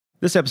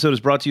This episode is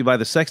brought to you by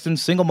the Sexton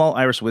Single Malt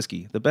Irish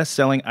Whiskey, the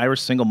best-selling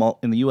Irish single malt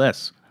in the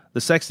U.S. The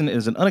Sexton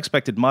is an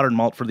unexpected modern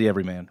malt for the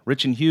everyman,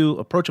 rich in hue,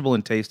 approachable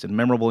in taste, and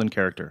memorable in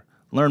character.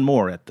 Learn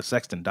more at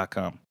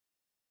thesexton.com.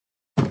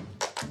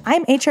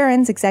 I'm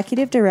HRN's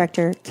Executive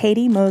Director,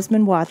 Katie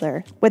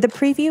Mosman-Wadler, with a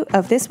preview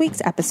of this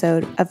week's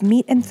episode of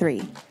Meat and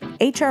Three,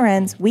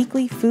 HRN's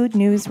weekly food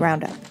news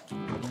roundup.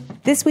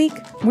 This week,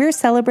 we're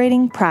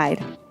celebrating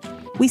Pride.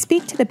 We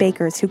speak to the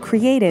bakers who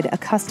created a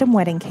custom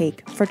wedding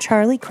cake for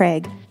Charlie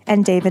Craig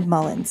and David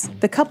Mullins,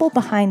 the couple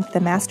behind the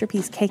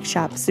Masterpiece Cake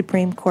Shop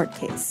Supreme Court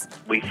case.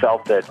 We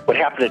felt that what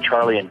happened to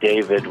Charlie and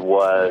David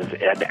was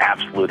an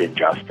absolute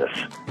injustice.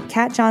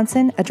 Kat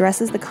Johnson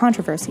addresses the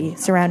controversy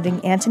surrounding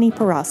Antoni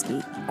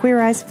Porowski, Queer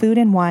Eye's food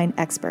and wine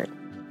expert.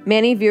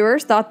 Many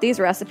viewers thought these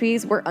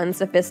recipes were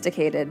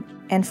unsophisticated.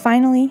 And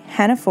finally,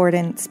 Hannah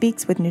Forden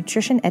speaks with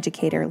nutrition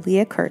educator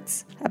Leah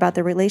Kurtz about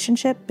the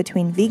relationship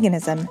between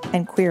veganism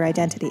and queer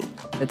identity.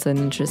 It's an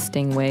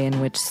interesting way in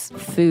which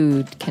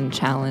food can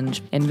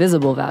challenge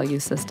invisible value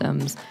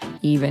systems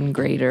even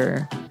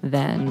greater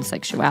than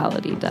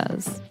sexuality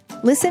does.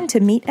 Listen to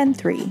Meat and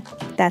Three,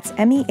 that's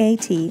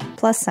MEAT+THREE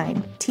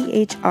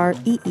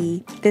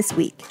this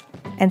week,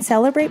 and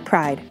celebrate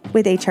Pride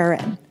with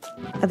HRN.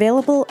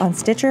 Available on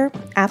Stitcher,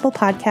 Apple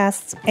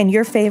Podcasts, and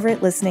your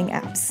favorite listening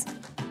apps.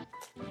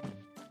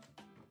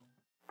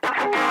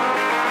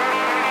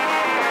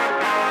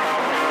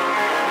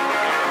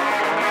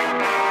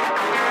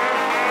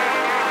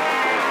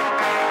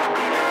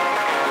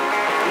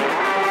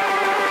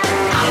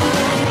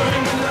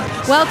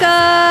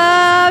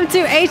 Welcome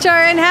to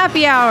HRN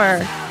Happy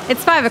Hour.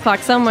 It's 5 o'clock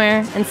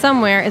somewhere, and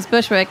somewhere is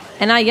Bushwick,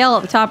 and I yell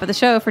at the top of the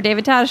show for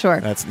David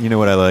Tadashore. That's, you know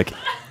what I like.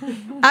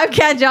 I'm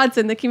Kat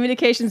Johnson, the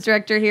communications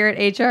director here at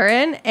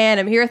HRN, and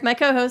I'm here with my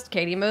co-host,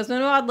 Katie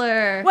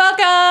Mosman-Wadler.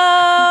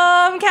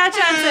 Welcome, Kat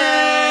Johnson.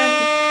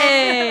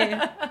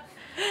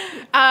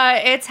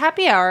 Hey. It's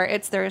happy hour.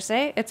 It's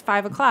Thursday. It's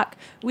 5 o'clock.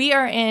 We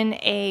are in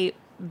a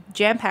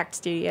jam-packed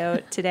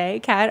studio today.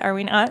 Kat, are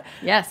we not?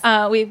 Yes.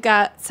 We've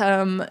got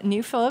some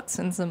new folks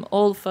and some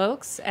old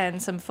folks and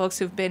some folks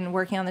who've been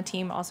working on the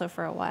team also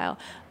for a while.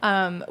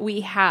 We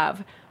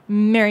have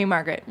Mary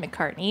Margaret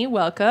McCartney.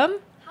 Welcome.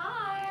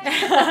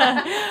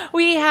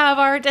 We have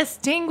our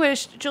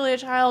distinguished Julia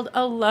Child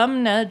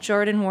alumna,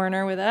 Jordan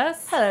Warner, with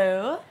us.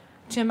 Hello.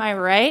 To my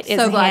right is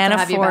So glad to Hannah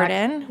have you back.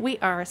 Forden. We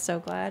are so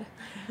glad.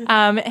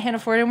 Hannah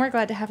Forden, we're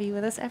glad to have you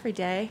with us every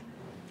day.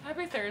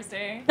 Happy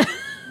Thursday.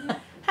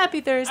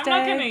 Happy Thursday. I'm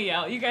not going to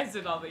yell. You guys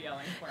did all the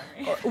yelling for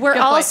me. We're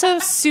also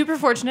super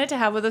fortunate to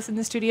have with us in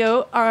the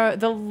studio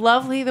the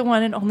lovely, the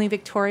one and only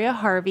Victoria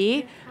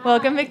Harvey.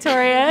 Welcome,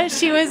 Victoria.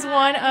 She was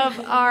one of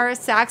our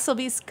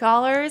Saxelby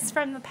scholars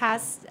from the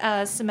past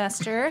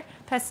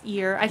past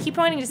year. I keep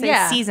wanting to say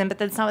season, but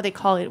that's not what they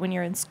call it when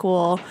you're in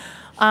school.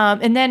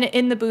 And then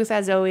in the booth,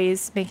 as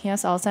always, making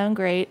us all sound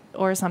great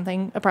or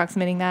something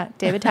approximating that,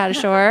 David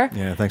Tadashore.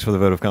 Yeah, thanks for the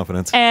vote of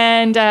confidence.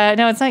 And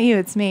no, it's not you,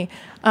 it's me.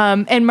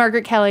 And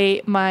Margaret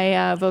Kelly,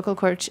 my vocal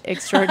coach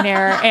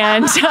extraordinaire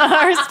and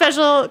our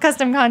special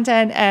custom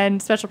content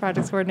and special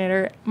projects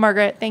coordinator.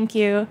 Margaret, thank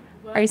you.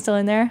 Are you still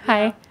in there?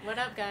 Hi. What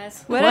up,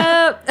 guys? What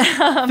up?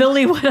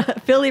 Philly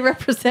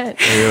represent.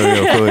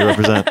 Philly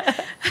represent.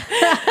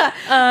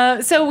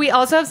 So we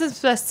also have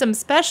some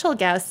special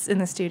guests in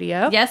the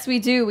studio. Yes, we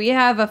do. We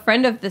have a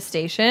friend of the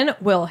station,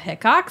 Will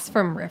Hickox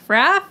from Riff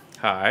Raff.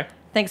 Hi.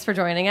 Thanks for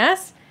joining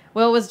us.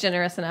 Will was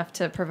generous enough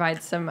to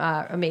provide some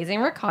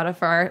amazing ricotta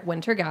for our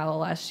winter gala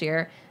last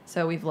year,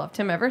 so we've loved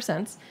him ever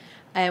since.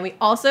 And we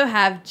also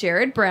have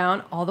Jared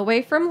Brown, all the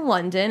way from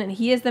London, and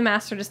he is the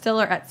master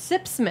distiller at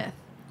Sipsmith.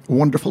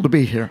 Wonderful to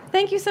be here.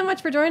 Thank you so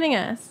much for joining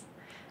us.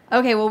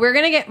 Okay, well, we're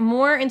going to get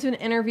more into an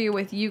interview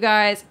with you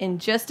guys in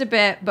just a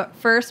bit, but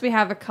first we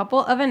have a couple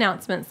of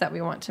announcements that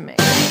we want to make.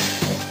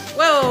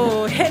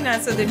 Whoa, hitting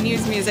us with the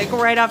news music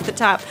right off the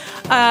top.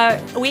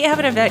 We have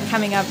an event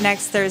coming up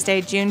next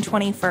Thursday, June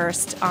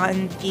 21st,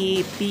 on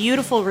the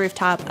beautiful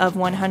rooftop of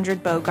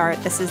 100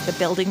 Bogart. This is the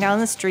building down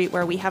the street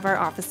where we have our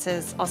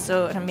offices,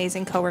 also an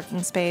amazing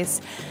co-working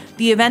space.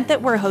 The event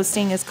that we're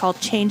hosting is called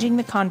Changing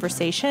the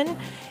Conversation.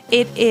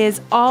 It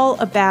is all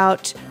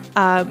about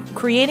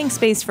creating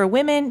space for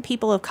women,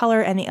 people of color,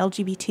 and the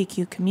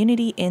LGBTQ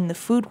community in the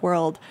food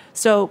world.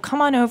 So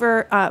come on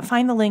over,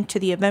 find the link to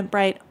the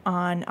Eventbrite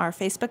on our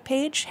Facebook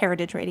page,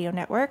 Heritage Radio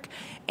Network,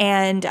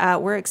 and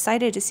we're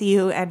excited to see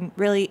you and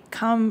really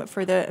come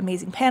for the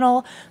amazing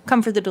panel,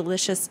 come for the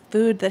delicious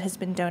food that has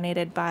been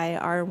donated by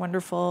our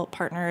wonderful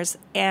partners,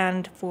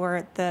 and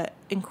for the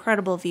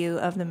incredible view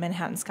of the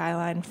Manhattan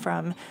skyline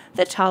from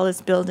the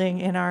tallest building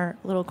in our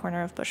little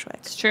corner of Bushwick.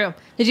 It's true.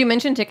 Did you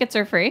mention tickets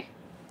are free?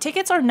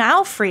 Tickets are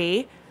now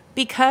free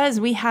because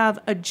we have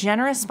a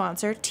generous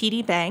sponsor,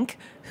 TD Bank,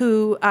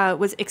 who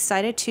was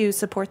excited to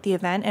support the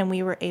event, and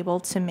we were able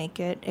to make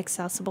it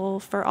accessible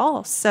for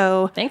all.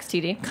 So thanks,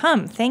 TD.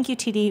 Come. Thank you,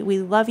 TD. We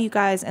love you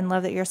guys and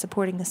love that you're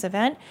supporting this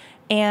event.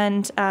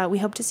 And we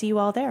hope to see you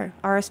all there.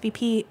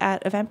 RSVP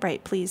at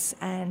Eventbrite, please.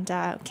 And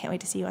can't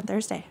wait to see you on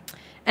Thursday.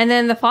 And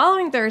then the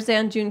following Thursday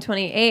on June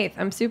 28th,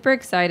 I'm super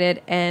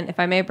excited. And if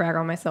I may brag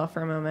on myself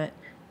for a moment,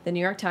 the New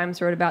York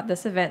Times wrote about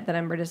this event that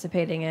I'm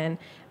participating in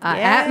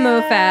at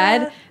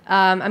MoFad.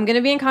 I'm going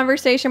to be in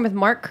conversation with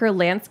Mark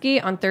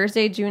Kurlansky on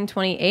Thursday, June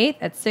 28th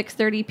at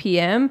 6:30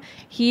 p.m.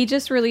 He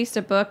just released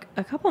a book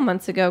a couple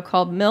months ago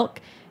called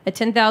Milk, a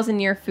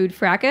 10,000-Year Food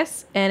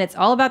Fracas. And it's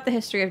all about the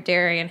history of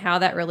dairy and how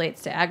that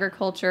relates to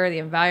agriculture, the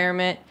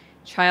environment,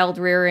 child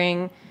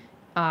rearing,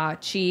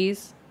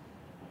 cheese.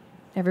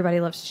 Everybody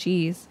loves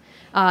cheese.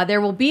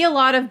 There will be a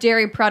lot of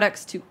dairy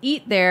products to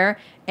eat there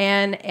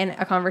and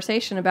a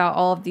conversation about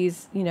all of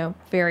these,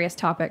 various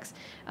topics.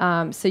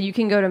 So you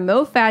can go to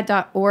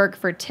mofad.org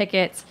for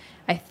tickets.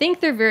 I think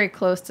they're very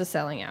close to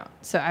selling out.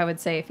 So I would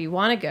say if you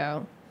want to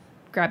go,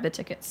 grab the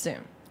tickets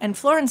soon. And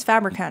Florence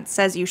Fabricant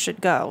says you should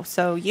go,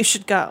 so you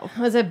should go.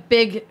 It was a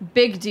big,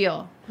 big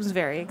deal. I was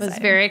very excited. Was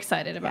very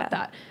excited about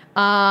that.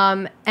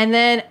 And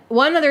then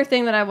one other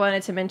thing that I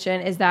wanted to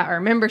mention is that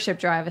our membership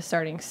drive is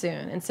starting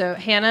soon. And so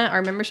Hannah,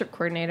 our membership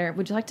coordinator,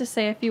 would you like to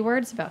say a few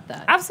words about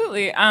that?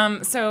 Absolutely.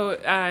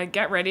 So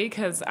get ready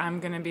because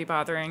I'm going to be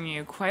bothering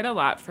you quite a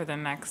lot for the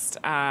next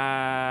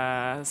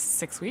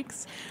 6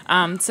 weeks.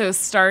 So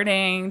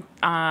starting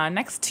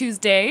next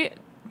Tuesday,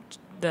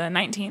 the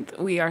 19th,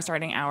 we are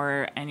starting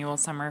our annual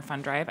summer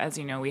fund drive. As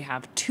you know, we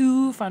have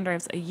 2 fund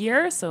drives a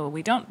year, so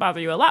we don't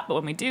bother you a lot, but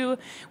when we do,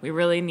 we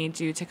really need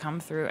you to come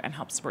through and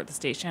help support the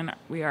station.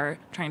 We are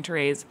trying to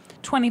raise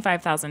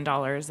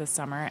 $25,000 this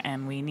summer,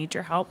 and we need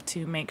your help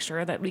to make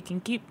sure that we can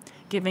keep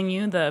giving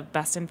you the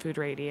best in food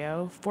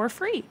radio for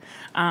free.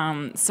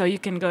 So you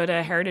can go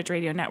to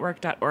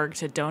heritageradionetwork.org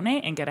to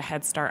donate and get a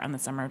head start on the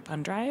summer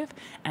fund drive,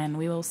 and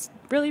we will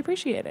really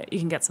appreciate it. You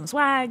can get some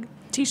swag,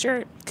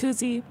 t-shirt,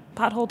 koozie,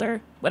 pot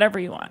holder, whatever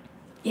you want.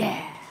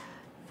 Yeah.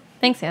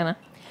 Thanks, Hannah.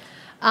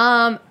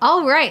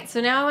 All right.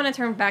 So now I want to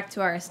turn back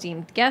to our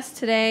esteemed guest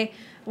today.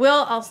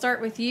 Will, I'll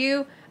start with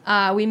you.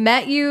 We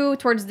met you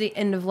towards the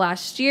end of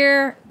last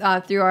year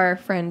through our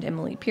friend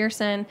Emily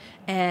Pearson,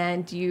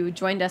 and you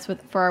joined us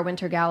for our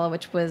winter gala,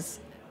 which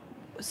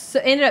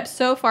ended up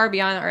so far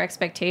beyond our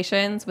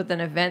expectations with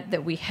an event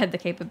that we had the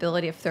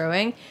capability of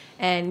throwing.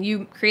 And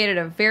you created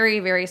a very,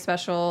 very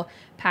special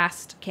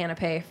past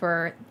canapé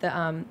for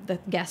the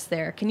guests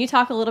there. Can you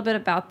talk a little bit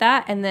about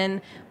that? And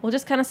then we'll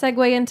just kind of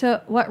segue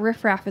into what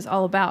Riff Raff is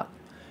all about.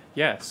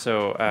 Yeah,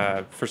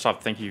 so first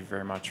off, thank you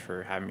very much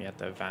for having me at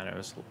the event. It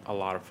was a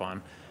lot of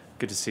fun.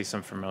 Good to see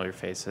some familiar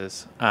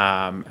faces.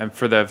 And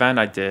for the event,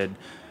 I did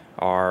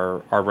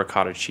our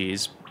ricotta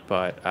cheese,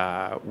 but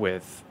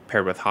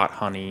paired with hot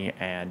honey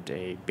and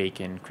a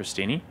bacon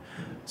crostini.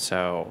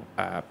 So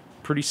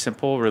pretty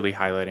simple, really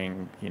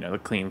highlighting the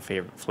clean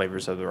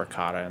flavors of the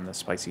ricotta and the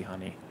spicy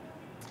honey.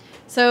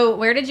 So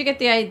where did you get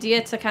the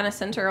idea to kind of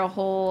center a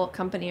whole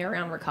company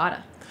around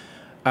ricotta?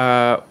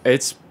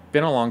 It's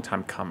been a long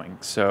time coming.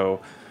 So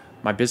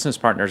my business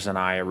partners and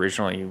I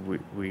originally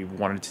we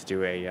wanted to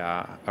do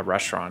a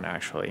restaurant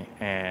actually,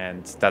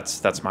 and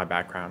that's my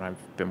background.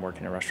 I've been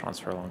working in restaurants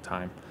for a long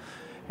time,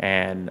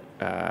 and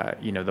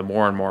the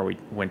more and more we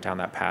went down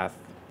that path,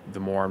 the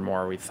more and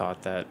more we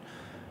thought that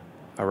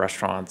a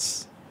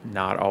restaurant's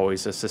not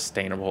always a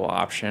sustainable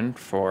option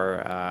for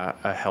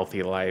a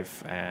healthy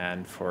life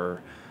and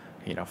for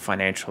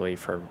financially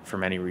for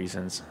many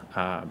reasons.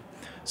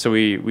 So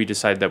we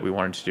decided that we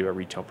wanted to do a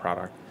retail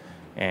product.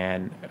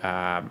 And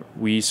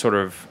we sort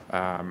of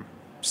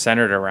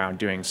centered around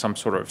doing some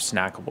sort of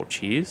snackable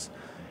cheese.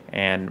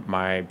 And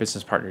my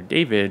business partner,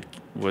 David,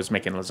 was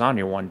making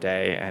lasagna one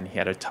day, and he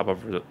had a tub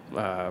of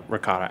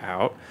ricotta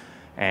out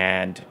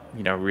and,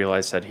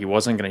 realized that he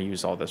wasn't going to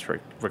use all this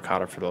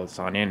ricotta for the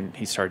lasagna. And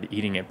he started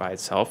eating it by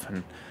itself,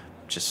 and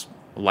just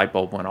a light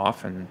bulb went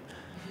off, and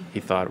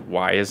he thought,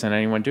 why isn't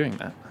anyone doing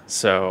that?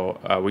 So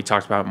we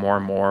talked about it more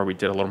and more. We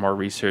did a little more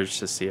research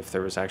to see if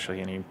there was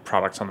actually any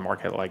products on the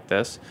market like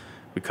this.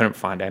 We couldn't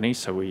find any,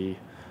 so we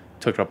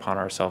took it upon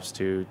ourselves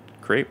to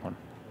create one.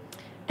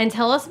 And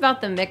tell us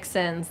about the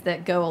mix-ins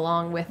that go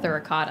along with the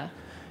ricotta.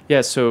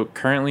 Yeah, so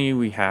currently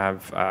we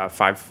have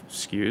 5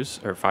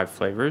 SKUs, or 5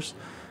 flavors.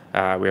 We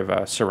have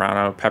a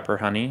Serrano pepper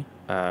honey,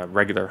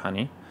 regular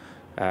honey,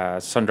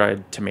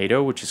 sun-dried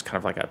tomato, which is kind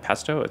of like a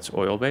pesto. It's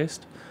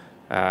oil-based.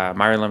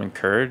 Meyer lemon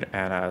curd,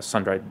 and a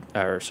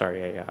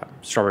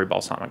strawberry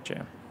balsamic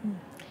jam.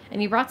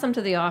 And you brought some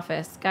to the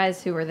office.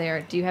 Guys who were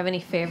there, do you have any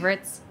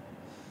favorites?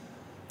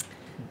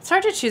 It's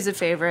hard to choose a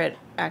favorite,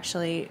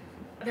 actually.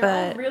 They're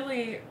all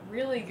really,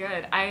 really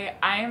good. I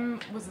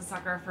was a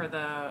sucker for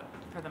the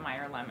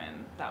Meyer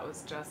lemon. That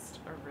was just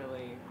a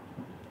really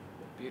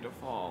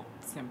beautiful,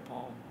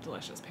 simple,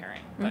 delicious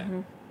pairing. But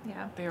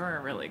yeah, they were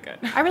really good.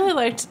 I really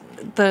liked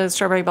the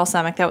strawberry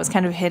balsamic. That was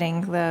kind of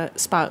hitting the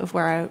spot of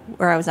where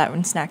I was at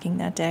when snacking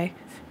that day.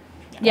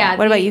 Yeah.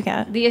 What about you,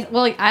 Kat?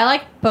 I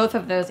like both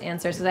of those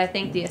answers because I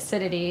think the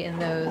acidity in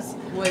those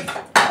was.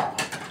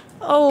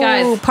 Oh,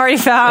 guys. Party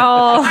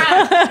foul.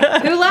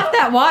 Who left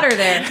that water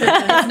there?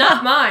 It's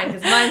not mine,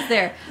 because mine's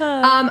there.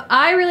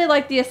 I really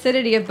like the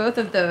acidity of both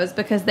of those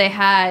because they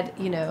had,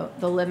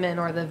 the lemon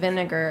or the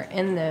vinegar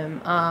in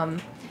them.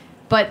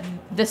 But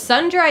the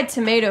sun-dried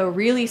tomato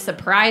really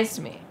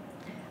surprised me.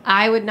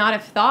 I would not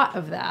have thought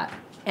of that.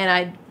 And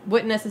I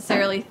wouldn't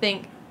necessarily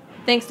think,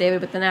 thanks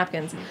David with the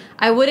napkins,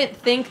 I wouldn't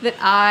think that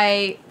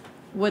I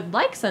would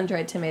like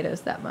sun-dried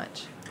tomatoes that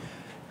much.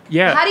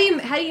 Yeah.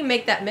 How do you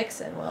make that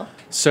mix in, Will?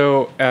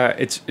 So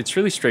it's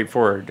really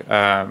straightforward.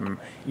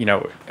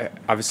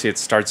 Obviously it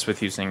starts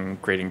with using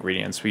great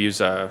ingredients. We use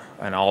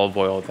an olive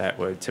oil that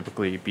would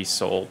typically be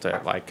sold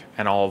at like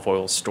an olive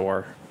oil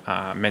store,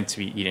 meant to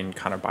be eaten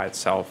kind of by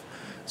itself.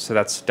 So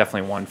that's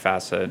definitely one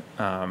facet.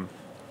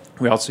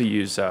 We also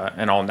use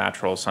an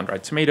all-natural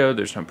sun-dried tomato.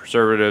 There's no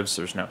preservatives.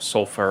 There's no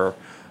sulfur,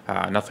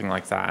 nothing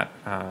like that.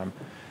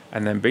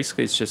 And then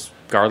basically it's just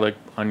garlic,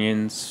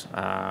 onions,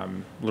 a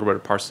little bit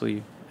of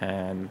parsley,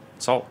 and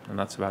salt, and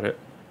that's about it.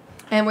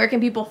 And where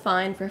can people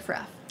find Riff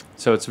Raff?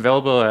 So it's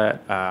available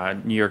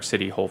at New York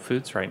City Whole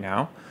Foods right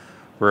now.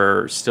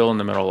 We're still in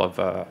the middle of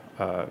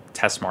a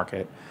test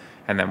market.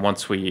 And then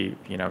once we,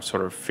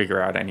 sort of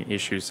figure out any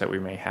issues that we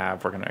may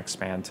have, we're going to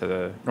expand to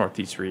the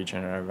Northeast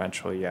region and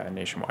eventually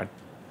nationwide.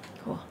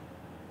 Cool.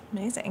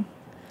 Amazing.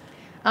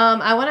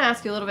 I want to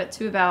ask you a little bit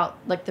too about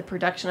like the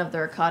production of the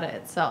ricotta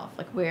itself.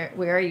 Like where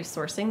are you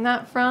sourcing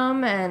that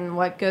from, and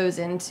what goes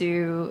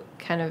into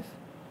kind of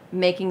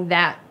making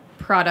that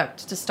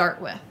product to start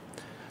with?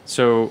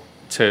 So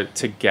to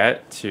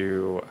get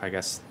to, I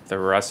guess, the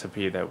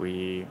recipe that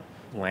we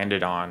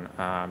landed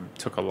on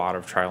took a lot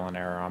of trial and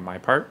error on my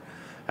part.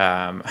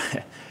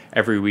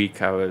 Every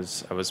week I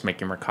was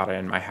making ricotta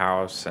in my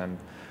house and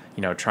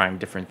trying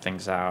different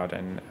things out,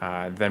 and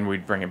then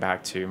we'd bring it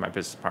back to my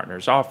business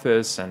partner's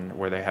office, and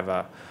where they have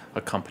a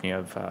company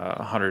of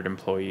 100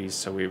 employees,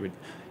 so we would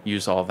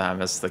use all of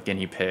them as the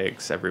guinea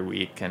pigs every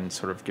week and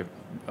sort of give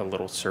a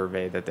little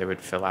survey that they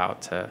would fill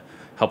out to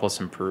help us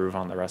improve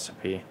on the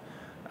recipe.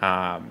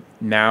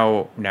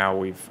 Now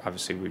we've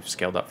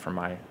scaled up from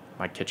my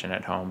kitchen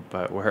at home,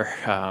 but we're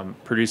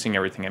producing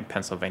everything in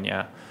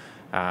Pennsylvania,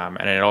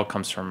 and it all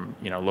comes from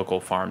local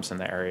farms in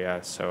the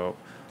area, so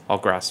all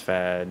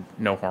grass-fed,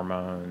 no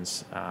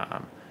hormones,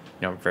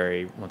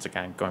 once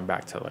again, going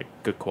back to like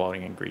good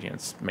quality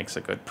ingredients makes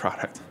a good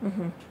product.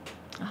 Mm-hmm.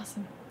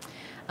 Awesome.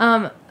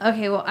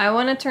 Okay, well, I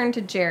want to turn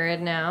to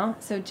Jared now.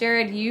 So,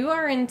 Jared, you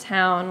are in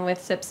town with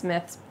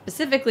Sipsmith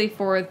specifically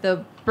for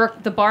the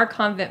Bar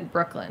Convent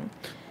Brooklyn.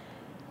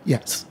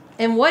 Yes.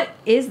 And what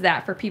is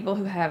that for people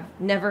who have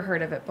never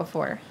heard of it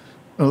before?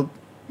 Well,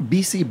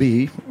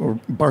 BCB, or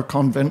Bar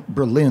Convent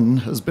Berlin,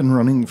 has been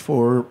running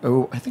for,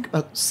 I think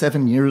about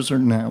 7 years or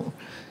now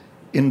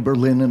in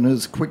Berlin, and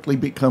has quickly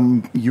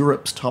become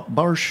Europe's top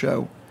bar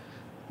show.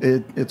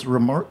 It's a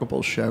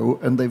remarkable show,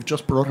 and they've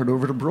just brought it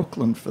over to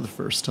Brooklyn for the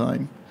first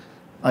time.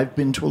 I've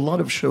been to a lot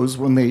of shows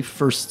when they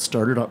first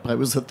started up. I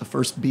was at the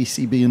first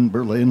BCB in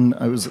Berlin.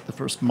 I was at the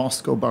first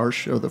Moscow bar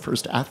show, the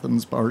first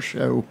Athens bar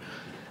show,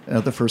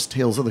 the first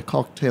Tales of the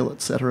Cocktail,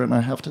 etc. And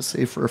I have to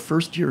say, for a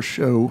first-year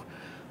show,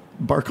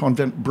 Bar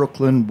Convent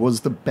Brooklyn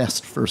was the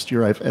best first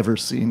year I've ever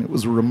seen. It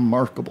was a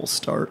remarkable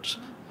start.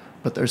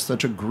 But there's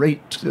such a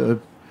great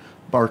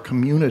bar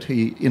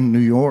community in New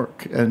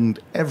York, and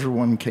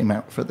everyone came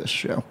out for this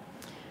show.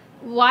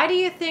 Why do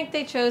you think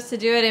they chose to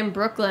do it in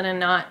Brooklyn and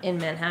not in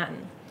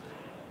Manhattan?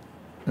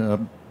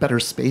 Better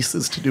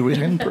spaces to do it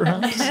in,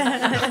 perhaps?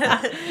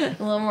 A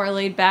little more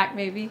laid back,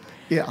 maybe?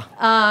 Yeah.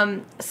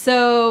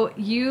 So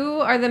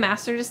you are the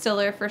master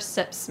distiller for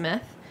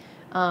Sipsmith.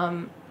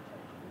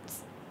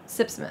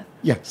 Sipsmith.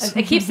 Yes.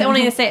 I keep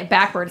wanting to say it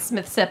backwards,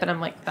 Smith Sip, and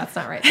I'm like, that's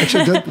not right.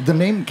 Actually, the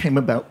name came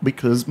about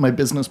because my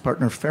business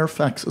partner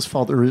Fairfax's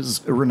father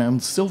is a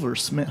renowned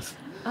silversmith.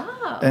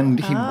 Oh. And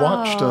he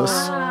watched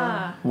us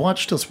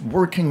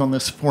working on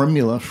this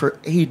formula for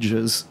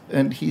ages,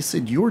 and he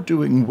said, "You're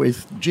doing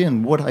with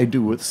gin what I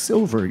do with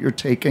silver. You're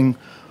taking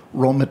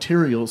raw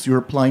materials, you're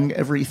applying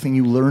everything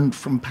you learned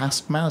from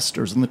past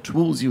masters and the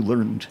tools you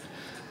learned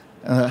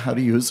how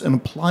to use, and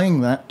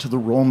applying that to the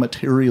raw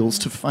materials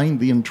to find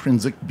the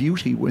intrinsic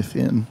beauty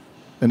within."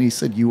 And he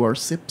said, "You are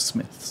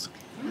Sipsmiths."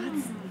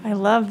 I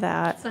love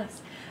that.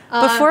 That's nice.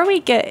 Before we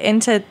get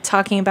into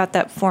talking about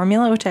that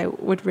formula, which I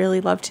would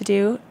really love to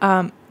do,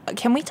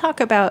 can we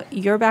talk about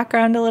your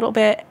background a little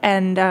bit,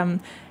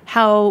 and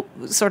how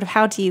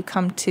do you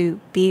come to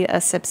be a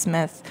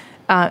Sipsmith?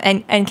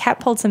 And Kat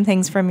pulled some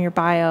things from your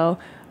bio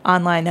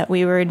online that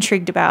we were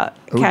intrigued about.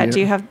 Kat, do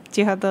you have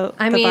the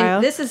bio?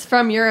 This is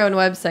from your own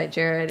website,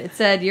 Jared. It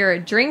said you're a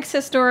drinks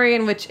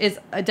historian, which is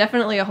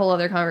definitely a whole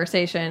other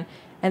conversation.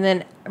 And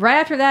then right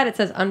after that, it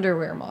says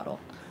underwear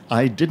model.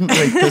 I didn't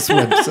write this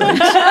website,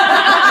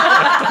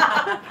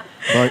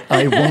 but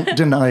I won't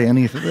deny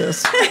any of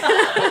this.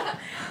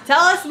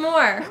 Tell us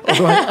more.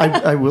 Although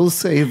I will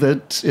say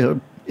that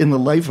in the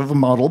life of a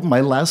model,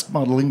 my last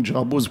modeling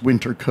job was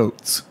winter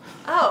coats.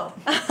 Oh.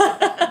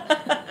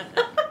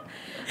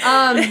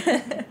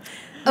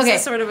 Okay. Is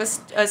this sort of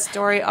a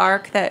story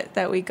arc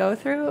that we go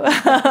through?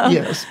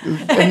 Yes,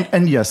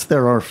 and yes,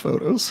 there are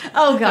photos.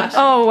 Oh gosh.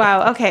 Oh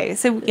wow. Okay.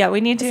 So yeah,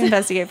 we need to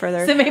investigate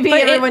further. So maybe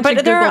everyone But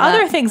should there are Google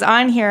other that. things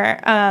on here: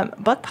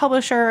 book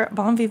publisher,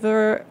 bon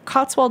viveur,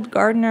 Cotswold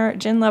gardener,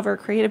 gin lover,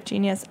 creative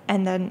genius,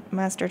 and then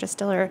master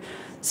distiller.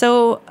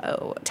 So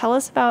tell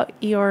us about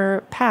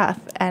your path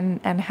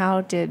and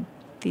how did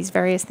these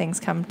various things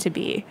come to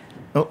be?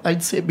 Well,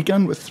 I'd say it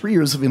began with 3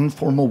 years of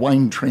informal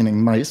wine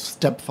training. My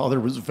stepfather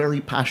was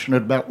very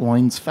passionate about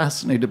wines,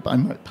 fascinated by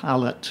my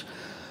palate.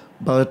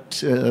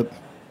 But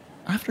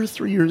after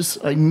 3 years,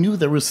 I knew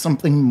there was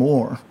something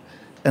more.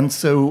 And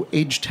so,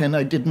 age 10,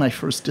 I did my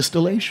first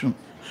distillation.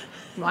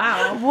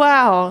 Wow.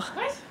 Wow.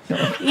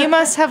 You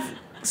must have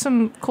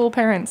some cool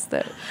parents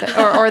that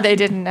or they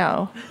didn't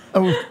know.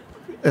 Oh,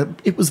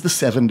 it was the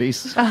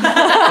 70s.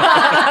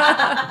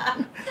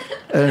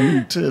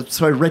 And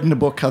so I read in a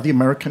book how the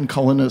American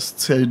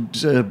colonists had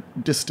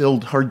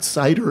distilled hard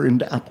cider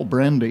into apple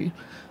brandy.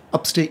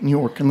 Upstate New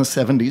York in the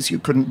 70s, you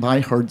couldn't buy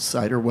hard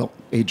cider. Well,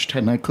 age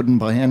 10, I couldn't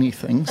buy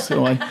anything.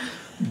 So I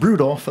brewed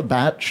off a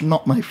batch,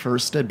 not my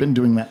first. I'd been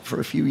doing that for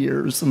a few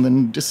years and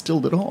then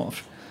distilled it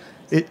off.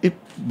 It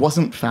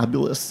wasn't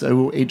fabulous.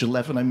 So age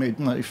 11, I made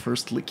my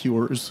first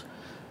liqueurs.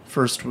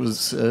 First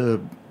was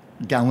a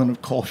gallon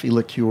of coffee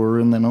liqueur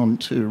and then on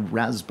to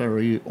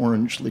raspberry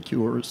orange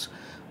liqueurs.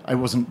 I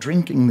wasn't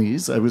drinking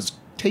these, I was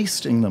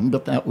tasting them,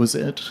 but that was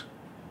it.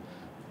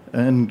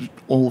 And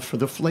all for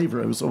the flavor.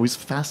 I was always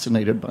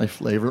fascinated by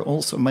flavor.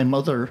 Also, my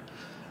mother,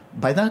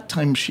 by that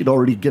time, she'd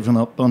already given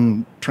up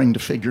on trying to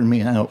figure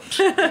me out.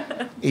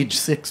 Age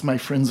 6, my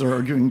friends are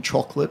arguing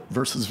chocolate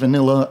versus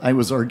vanilla. I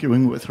was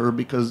arguing with her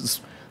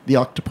because the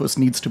octopus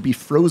needs to be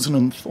frozen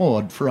and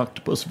thawed for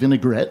octopus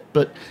vinaigrette,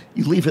 but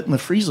you leave it in the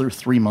freezer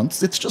 3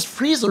 months, it's just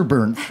freezer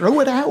burn. Throw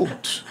it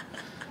out.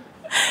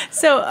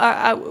 So,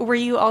 were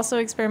you also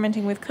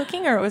experimenting with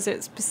cooking, or was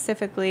it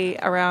specifically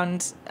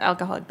around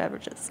alcoholic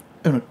beverages?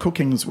 And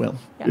cooking as well.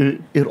 Yeah.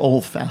 It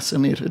all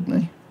fascinated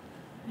me.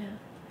 Yeah.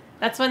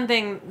 That's one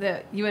thing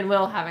that you and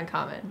Will have in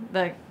common,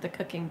 the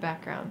cooking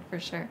background, for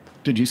sure.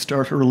 Did you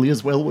start early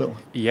as well, Will?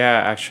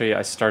 Yeah, actually,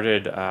 I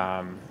started,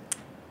 I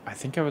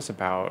think I was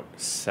about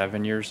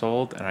 7 years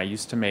old, and I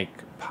used to make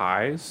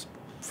pies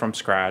from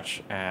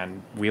scratch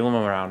and wheel them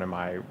around in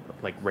my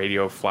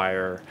radio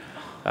flyer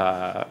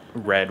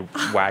red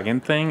wagon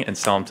thing and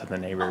sell them to the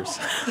neighbors.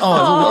 Oh,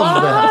 I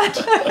love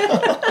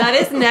that. That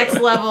is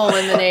next level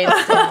lemonade.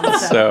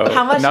 So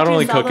How much not did you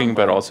only sell them cooking, for?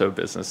 but also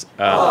business.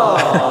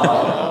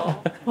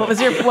 What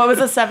was a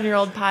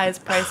 7-year-old pie's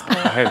price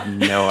point? I have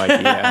no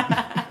idea.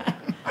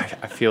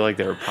 I feel like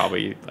they were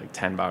probably like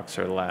 $10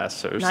 or less.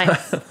 So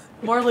Nice.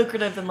 More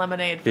lucrative than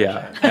lemonade. For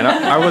yeah, and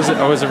I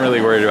wasn't really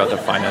worried about the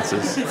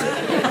finances.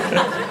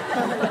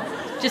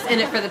 Just in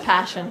it for the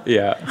passion.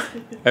 Yeah,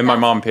 and my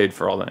mom paid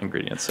for all the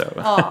ingredients. So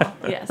Oh,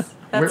 yes.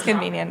 That's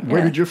convenient. Where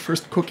yeah. did your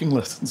first cooking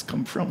lessons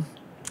come from?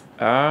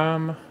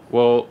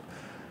 Well,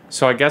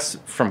 so I guess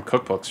from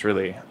cookbooks,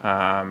 really.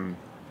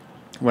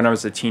 When I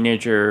was a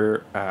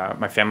teenager,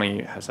 my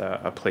family has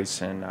a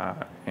place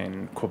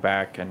in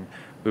Quebec, and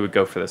we would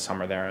go for the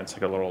summer there. It's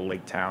like a little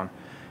lake town,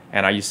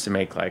 and I used to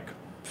make like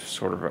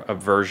sort of a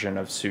version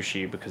of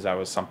sushi because that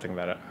was something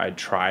that I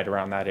tried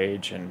around that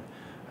age, and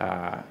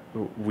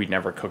we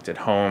never cooked at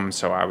home,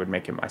 so I would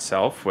make it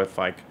myself with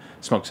like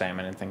smoked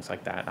salmon and things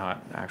like that,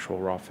 not actual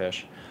raw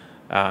fish.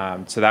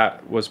 So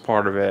that was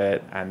part of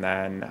it, and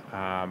then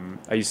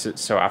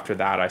so after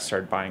that I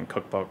started buying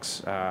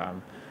cookbooks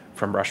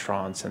from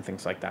restaurants and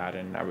things like that,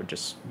 and I would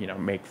just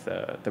make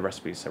the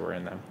recipes that were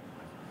in them.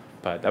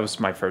 But that was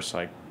my first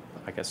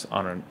I guess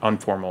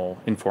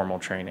informal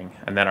training,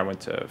 and then I went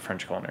to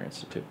French Culinary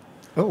Institute.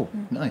 Oh,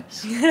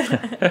 nice.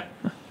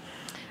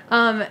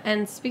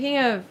 And speaking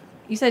of,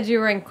 you said you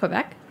were in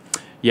Quebec?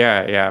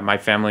 Yeah. My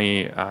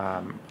family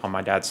on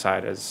my dad's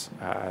side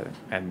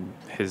and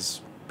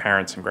his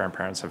parents and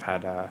grandparents have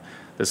had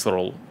this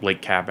little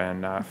lake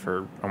cabin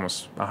for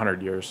almost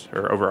 100 years,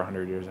 or over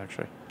 100 years,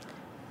 actually.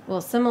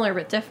 Well, similar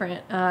but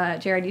different.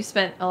 Jared, you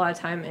spent a lot of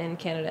time in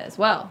Canada as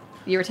well.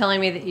 You were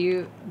telling me that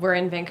you were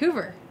in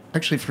Vancouver.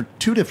 Actually, for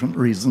two different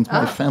reasons.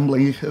 My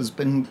family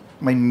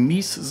my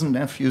nieces and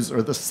nephews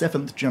are the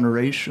 7th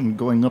generation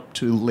going up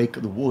to Lake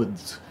of the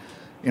Woods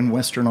in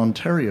Western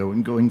Ontario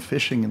and going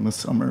fishing in the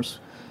summers.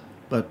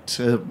 But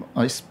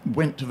I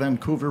went to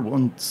Vancouver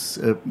once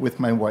with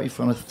my wife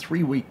on a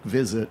 3-week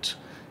visit,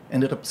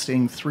 ended up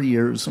staying 3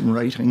 years and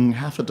writing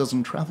half a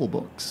dozen travel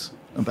books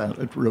about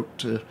it.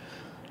 Wrote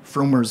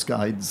Frommer's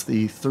Guides,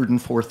 the 3rd and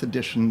 4th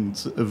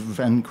editions of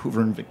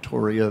Vancouver and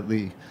Victoria,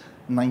 the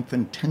 9th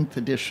and 10th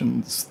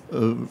editions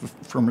of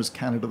Frommer's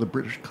Canada, the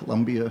British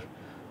Columbia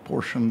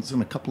portions,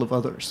 and a couple of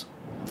others.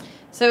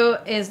 So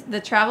is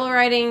the travel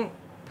writing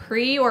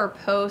pre or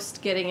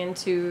post getting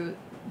into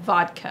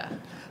vodka?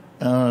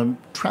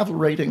 Travel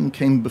writing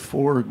came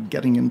before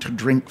getting into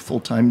drink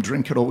full-time.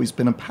 Drink had always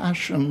been a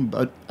passion,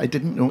 but I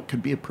didn't know it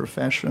could be a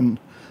profession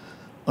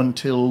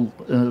until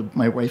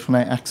my wife and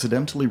I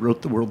accidentally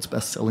wrote the world's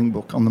best-selling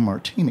book on the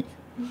martini.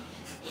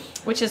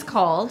 Which is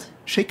called?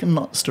 Shaken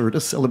Not Stirred,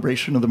 a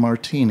celebration of the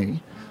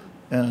martini.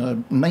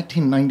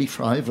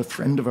 1995, a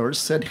friend of ours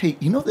said, hey,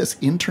 you know this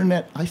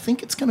internet? I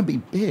think it's going to be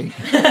big.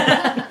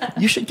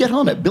 You should get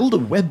on it. Build a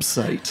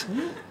website.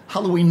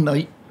 Halloween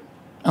night,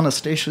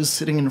 Anastasia's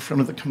sitting in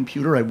front of the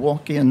computer. I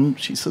walk in.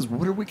 She says,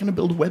 what are we going to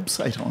build a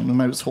website on?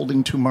 And I was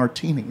holding 2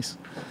 martinis.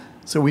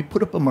 So we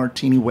put up a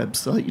martini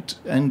website,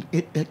 and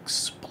it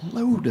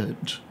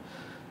exploded.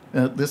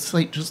 This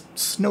site just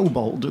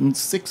snowballed, and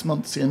 6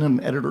 months in,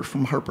 an editor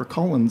from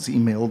HarperCollins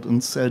emailed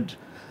and said,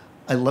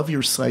 I love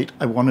your site.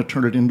 I want to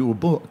turn it into a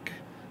book.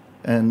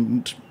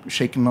 And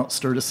Shaken Not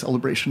Stirred, a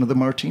celebration of the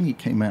martini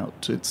came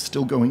out. It's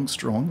still going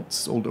strong. It's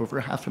sold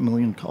over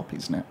 500,000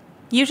 copies now.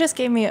 You just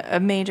gave me a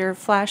major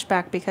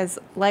flashback because,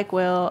 like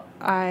Will,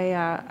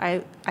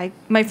 my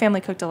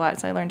family cooked a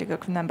lot, so I learned to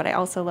cook from them. But I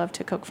also love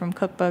to cook from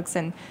cookbooks,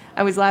 and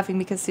I was laughing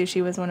because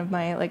sushi was one of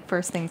my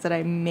first things that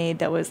I made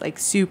that was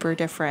super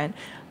different.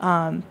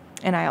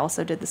 And I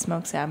also did the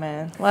smoked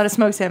salmon. A lot of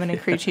smoked salmon and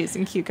cream cheese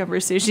and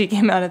cucumber sushi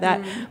came out of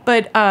that.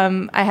 But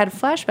I had a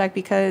flashback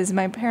because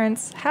my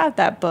parents had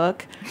that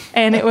book,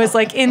 and it was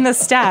in the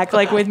stack,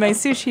 with my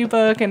sushi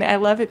book. And I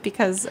love it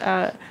because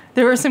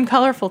there were some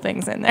colorful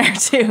things in there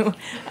too.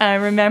 I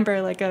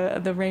remember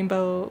the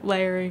rainbow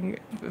layering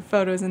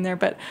photos in there.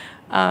 But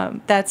I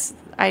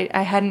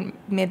hadn't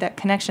made that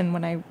connection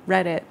when I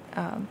read it,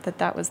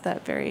 that was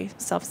that very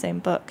self-same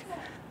book.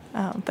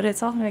 But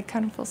it's all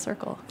kind of full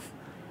circle.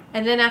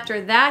 And then after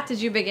that,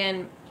 did you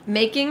begin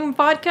making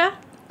vodka?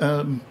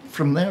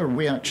 From there,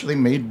 we actually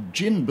made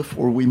gin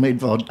before we made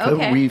vodka.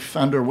 Okay. We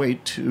found our way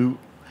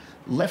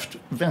left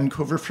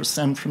Vancouver for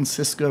San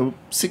Francisco,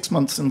 6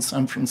 months in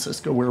San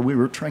Francisco, where we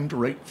were trying to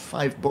write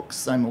 5 books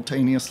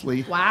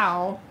simultaneously.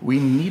 Wow. We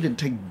needed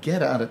to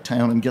get out of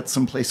town and get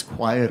someplace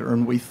quieter,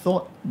 and we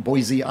thought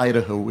Boise,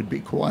 Idaho would be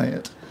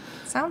quiet.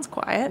 Sounds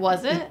quiet.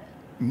 Was it?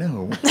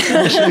 No.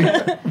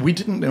 Actually, we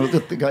didn't know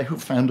that the guy who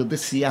founded the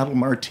Seattle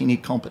Martini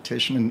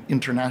Competition and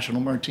International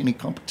Martini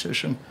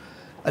Competition,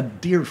 a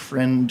dear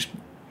friend,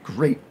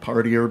 great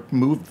partier,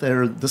 moved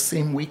there the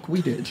same week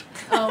we did.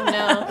 Oh,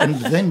 no. And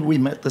then we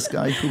met this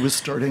guy who was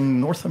starting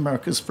North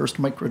America's first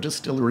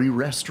microdistillery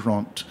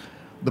restaurant,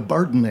 the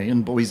Bardenay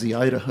in Boise,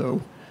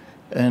 Idaho.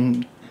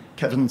 And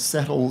Kevin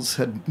Settles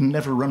had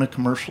never run a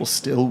commercial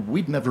still.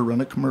 We'd never run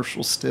a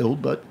commercial still,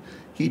 but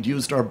he'd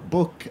used our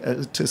book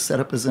to set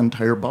up his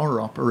entire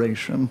bar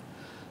operation.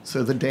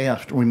 So the day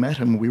after we met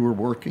him, we were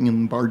working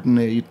in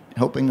Bardenay,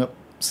 helping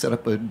set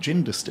up a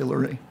gin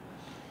distillery.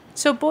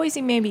 So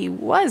Boise maybe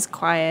was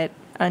quiet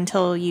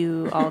until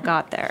you all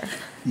got there.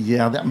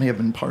 Yeah, that may have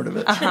been part of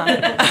it.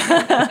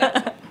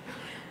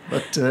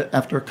 But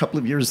after a couple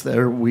of years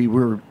there, we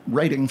were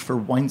writing for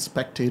Wine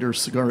Spectator,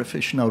 Cigar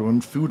Aficionado,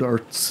 and Food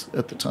Arts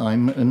at the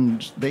time,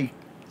 and they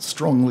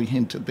strongly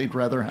hinted they'd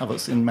rather have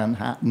us in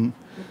Manhattan.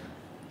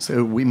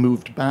 So we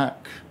moved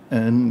back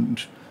and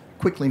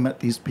quickly met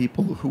these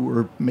people who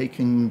were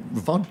making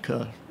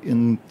vodka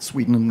in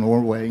Sweden and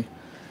Norway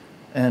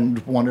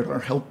and wanted our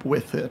help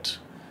with it.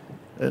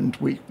 And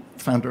we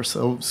found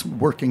ourselves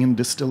working in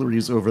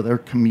distilleries over there,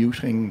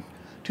 commuting.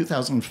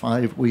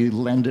 2005, we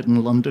landed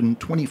in London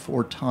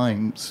 24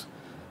 times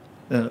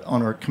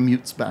on our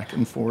commutes back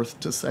and forth,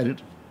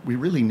 decided we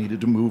really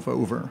needed to move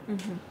over.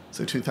 Mm-hmm.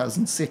 So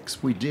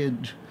 2006, we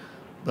did.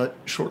 But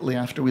shortly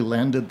after we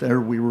landed there,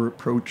 we were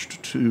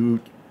approached to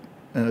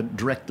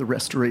direct the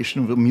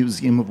restoration of a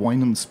museum of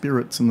wine and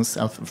spirits in the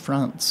south of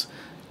France,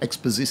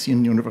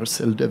 Exposition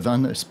Universelle des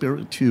Vins et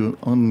Spiritueux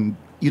on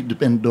Ile de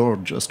Bendor,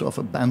 just off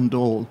of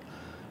Bandol,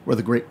 where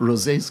the great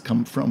rosés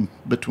come from,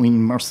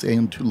 between Marseille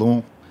and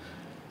Toulon.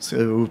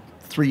 So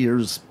 3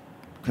 years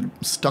kind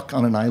of stuck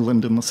on an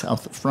island in the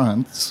south of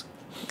France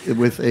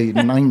with a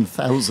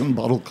 9,000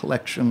 bottle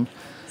collection.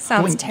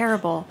 Sounds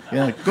terrible.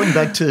 Yeah, going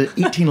back to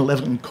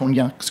 1811,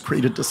 cognacs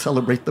created to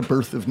celebrate the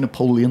birth of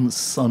Napoleon's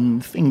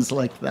son, things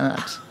like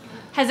that.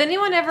 Has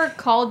anyone ever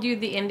called you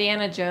the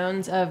Indiana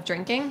Jones of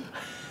drinking?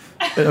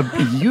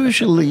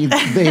 Usually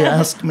they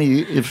ask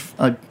me if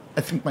I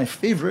think my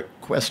favorite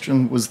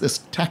question was this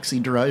taxi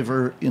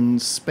driver in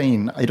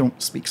Spain. I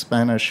don't speak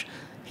Spanish.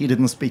 He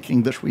didn't speak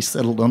English. We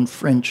settled on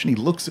French. And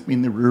he looks at me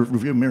in the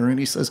rearview mirror and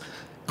he says,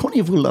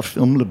 connaissez-vous la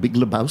film Le Big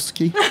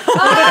Lebowski?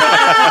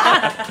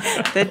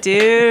 The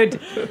dude.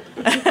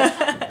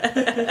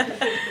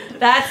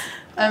 That's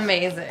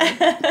amazing.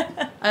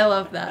 I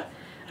love that.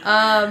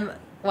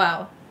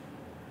 Wow.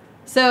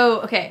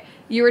 So, okay.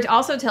 You were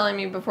also telling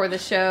me before the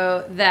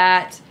show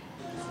that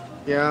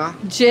yeah,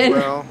 gin.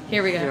 Well,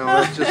 here we go. You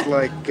know, it's just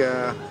like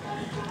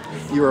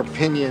your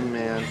opinion,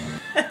 man.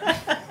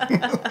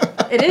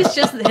 It is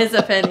just his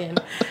opinion.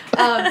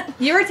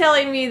 You were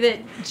telling me that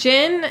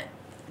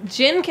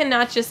gin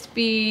cannot just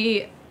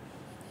be,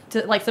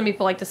 like some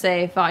people like to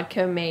say,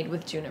 vodka made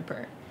with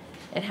juniper.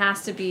 It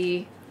has to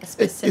be a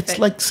specific... It's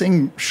like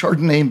saying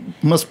Chardonnay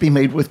must be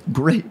made with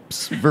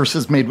grapes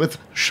versus made with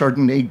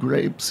Chardonnay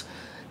grapes.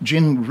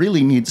 Gin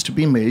really needs to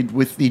be made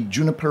with the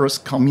Juniperus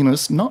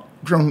communis, not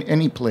grown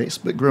any place,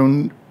 but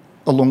grown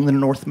along the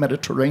North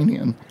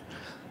Mediterranean.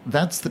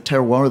 That's the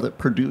terroir that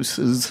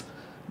produces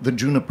the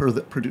juniper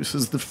that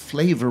produces the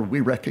flavor we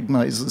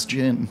recognize as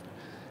gin.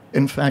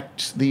 In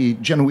fact, the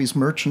Genoese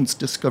merchants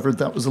discovered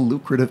that was a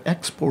lucrative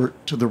export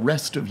to the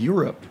rest of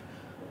Europe.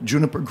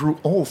 Juniper grew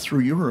all through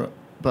Europe,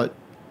 but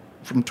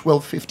from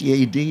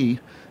 1250 AD,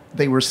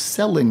 they were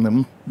selling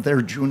them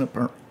their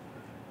juniper.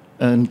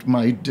 And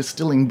my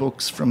distilling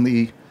books from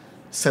the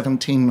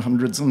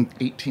 1700s and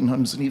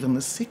 1800s and even the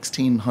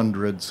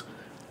 1600s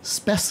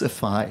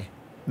specify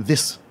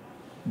this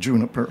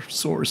juniper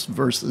source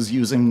versus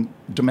using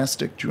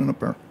domestic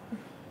juniper.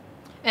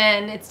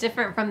 And it's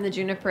different from the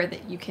juniper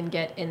that you can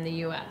get in the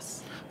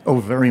U.S. Oh,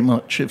 very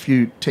much. If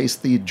you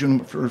taste the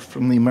juniper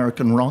from the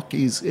American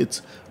Rockies,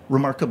 it's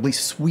remarkably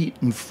sweet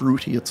and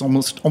fruity. It's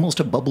almost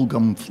a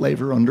bubblegum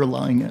flavor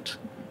underlying it.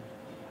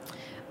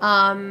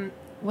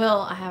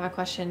 Will, I have a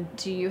question.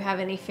 Do you have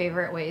any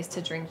favorite ways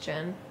to drink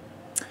gin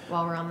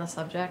while we're on the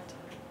subject?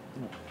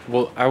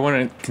 Well, I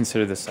wouldn't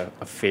consider this a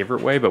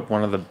favorite way, but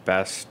one of the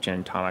best gin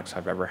and tonics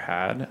I've ever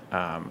had.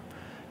 And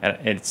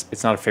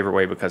it's not a favorite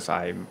way because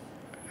I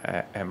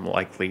am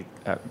likely,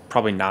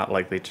 probably not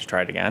likely to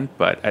try it again.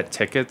 But at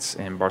Tickets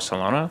in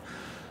Barcelona,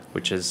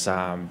 which is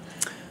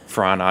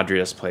Ferran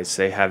Adria's place,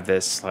 they have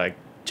this like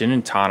gin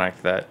and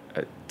tonic that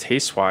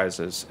taste-wise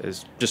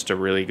is just a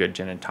really good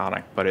gin and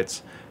tonic. But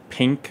it's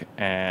pink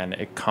and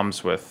it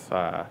comes with,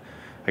 I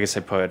guess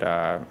I put...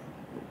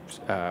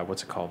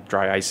 what's it called?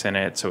 Dry ice in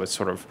it, so it's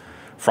sort of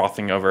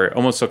frothing over. It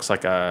almost looks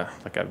like a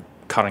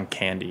cotton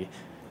candy,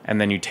 and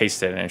then you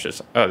taste it, and it's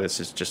just, oh, this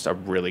is just a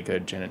really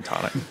good gin and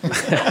tonic.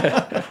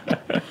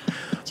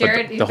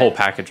 Jared, the whole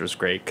package was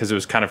great because it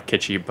was kind of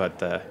kitschy,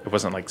 but it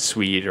wasn't like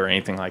sweet or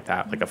anything like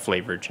that, like a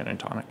flavored gin and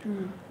tonic.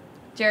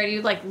 Jared,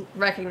 you like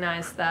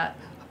recognize that?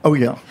 Oh,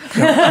 yeah.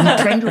 I'm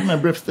trying to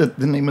remember if the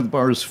name of the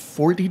bar is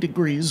 40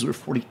 degrees or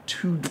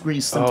 42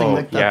 degrees, something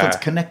like that, yeah. that's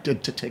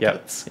connected to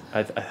Tickets.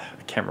 Yep. I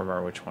can't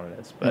remember which one it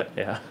is, but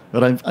yeah.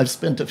 But I've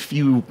spent a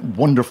few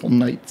wonderful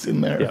nights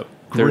in there. Yep.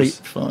 Great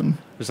fun.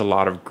 There's a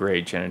lot of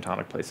great gin and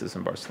tonic places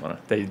in Barcelona.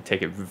 They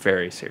take it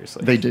very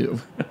seriously. They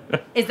do.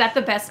 Is that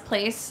the best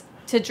place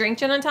to drink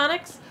gin and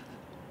tonics?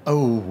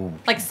 Oh.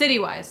 Like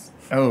city-wise?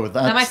 Oh,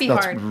 that might be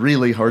that's hard.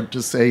 Really hard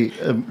to say.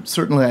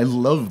 Certainly, I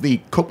love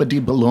the Copa de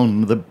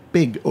Boulogne, the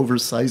big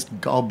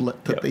oversized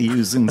goblet that they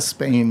use in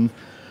Spain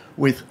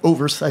with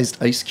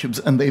oversized ice cubes,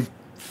 and they've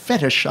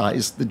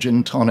fetishized the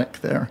gin tonic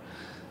there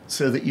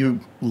so that you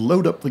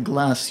load up the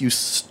glass, you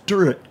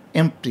stir it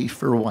empty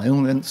for a while,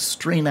 and then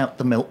strain out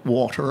the melt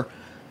water,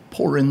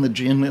 pour in the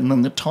gin, and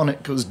then the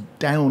tonic goes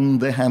down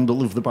the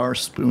handle of the bar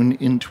spoon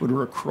into it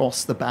or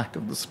across the back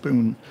of the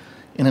spoon,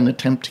 in an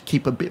attempt to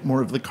keep a bit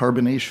more of the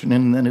carbonation in,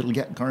 and then it'll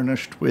get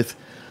garnished with,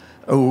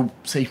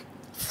 say,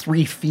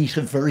 3 feet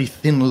of very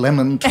thin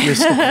lemon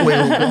twist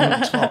oiled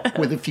on top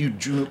with a few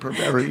juniper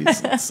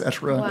berries,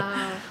 etc.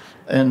 Wow.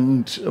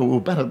 And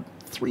about a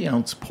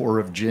 3-ounce pour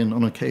of gin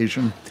on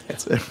occasion.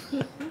 So.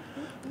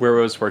 Where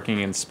I was working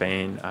in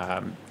Spain,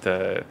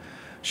 the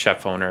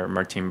chef owner,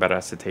 Martin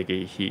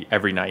Berasategui,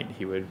 every night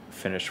he would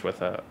finish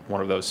with one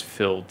of those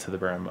filled to the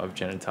brim of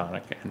gin and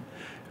tonic, and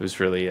it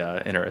was really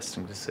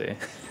interesting to see.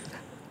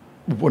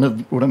 One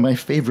of my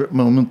favorite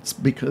moments,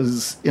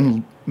 because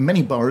in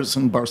many bars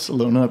in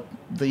Barcelona,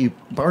 the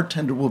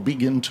bartender will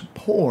begin to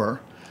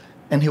pour,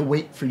 and he'll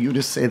wait for you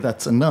to say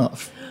that's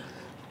enough.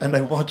 And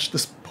I watched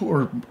this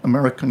poor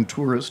American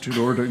tourist who'd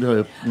ordered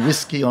a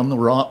whiskey on the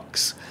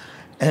rocks,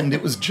 and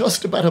it was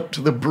just about up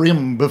to the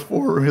brim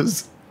before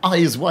his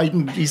eyes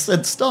widened. He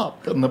said,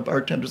 "Stop," and the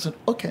bartender said,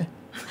 "Okay."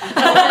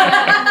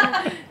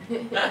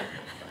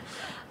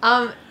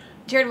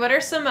 Jared, what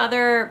are some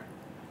other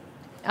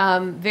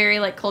very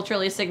like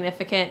culturally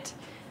significant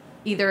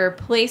either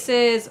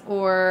places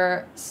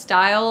or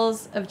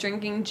styles of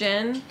drinking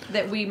gin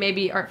that we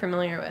maybe aren't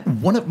familiar with?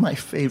 One of my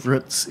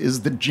favorites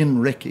is the gin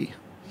Ricky,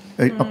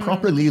 a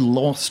properly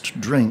lost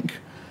drink.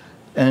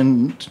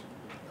 And,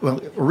 well,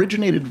 it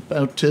originated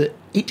about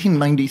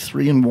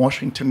 1893 in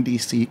Washington,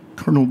 D.C.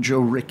 Colonel Joe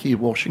Rickey,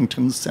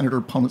 Washington's senator,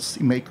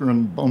 policymaker,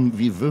 and bon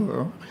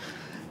viveur.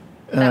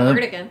 That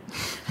word again.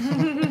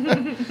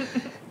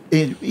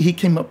 He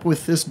came up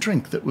with this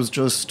drink that was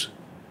just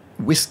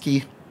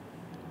whiskey,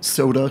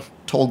 soda,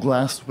 tall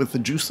glass with the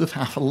juice of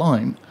half a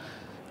lime.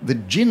 The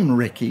gin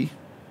Ricky,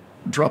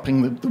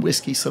 dropping the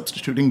whiskey,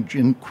 substituting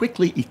gin,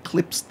 quickly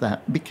eclipsed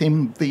that,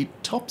 became the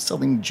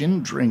top-selling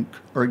gin drink,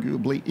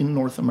 arguably, in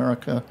North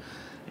America,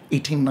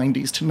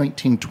 1890s to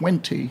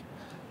 1920.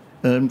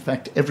 In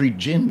fact, every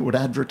gin would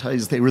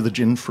advertise they were the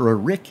gin for a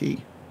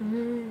Ricky.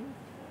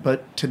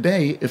 But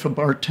today, if a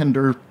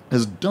bartender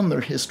has done their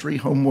history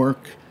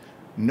homework,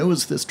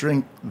 knows this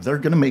drink, they're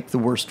going to make the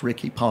worst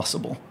Ricky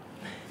possible.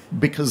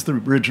 Because the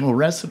original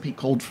recipe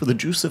called for the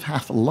juice of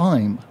half a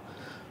lime.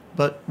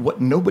 But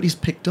what nobody's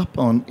picked up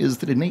on is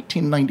that in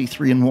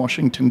 1893 in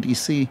Washington,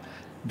 D.C.,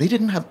 they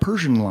didn't have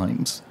Persian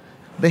limes.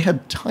 They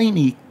had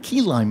tiny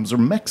key limes or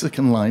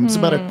Mexican limes,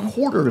 about a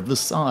quarter of the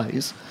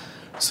size.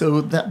 So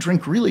that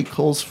drink really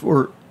calls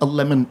for a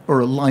lemon or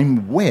a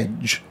lime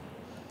wedge,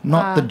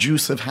 not the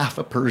juice of half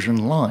a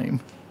Persian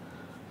lime.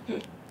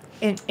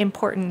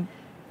 Important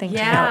Thank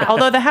Yeah. you.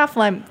 Although the half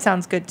lime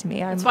sounds good to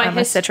me. I'm why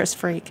a citrus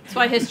freak. That's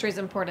why history is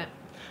important.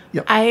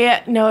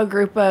 I know a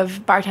group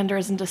of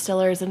bartenders and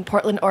distillers in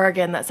Portland,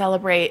 Oregon that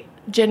celebrate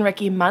Gin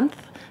Ricky Month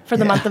for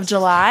the month of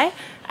July.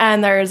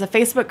 And there's a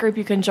Facebook group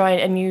you can join,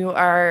 and you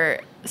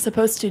are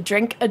supposed to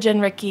drink a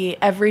Gin Ricky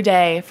every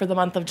day for the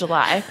month of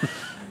July.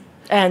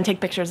 And take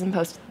pictures and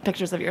post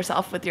pictures of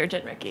yourself with your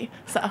Gin Ricky.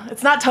 So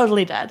it's not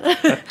totally dead.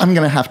 I'm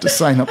going to have to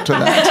sign up to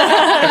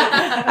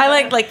that. I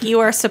like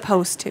you are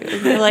supposed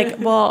to. You're like,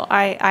 well,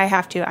 I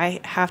have to. I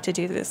have to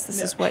do this.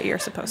 This is what you're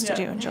supposed to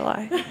do in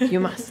July.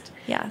 You must.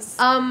 Yes.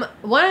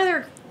 One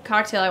other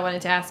cocktail I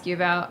wanted to ask you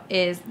about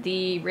is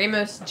the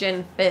Ramos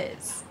Gin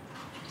Fizz.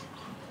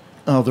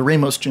 Oh, the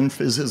Ramos Gin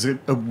Fizz is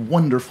a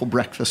wonderful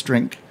breakfast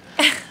drink.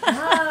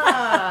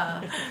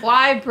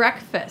 Why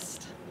breakfast?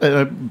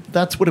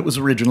 That's what it was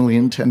originally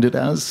intended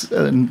as,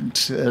 and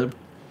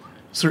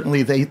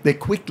certainly they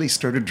quickly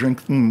started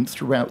drinking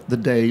throughout the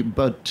day,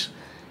 but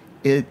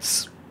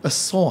it's a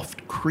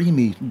soft,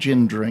 creamy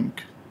gin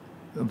drink.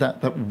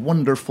 That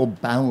wonderful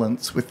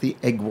balance with the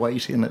egg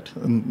white in it,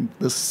 and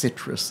the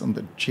citrus, and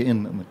the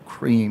gin, and the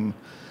cream.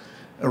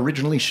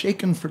 Originally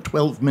shaken for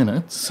 12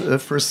 minutes,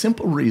 for a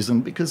simple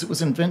reason, because it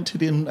was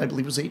invented in, I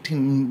believe it was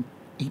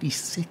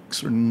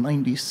 1886 or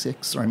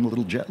 96, or I'm a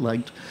little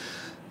jet-lagged.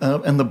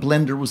 And the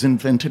blender was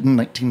invented in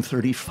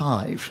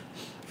 1935.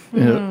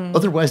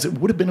 Otherwise, it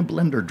would have been a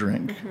blender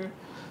drink.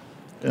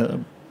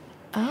 So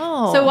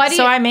why do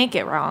you... I make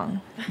it wrong?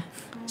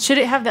 Should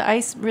it have the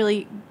ice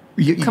really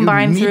You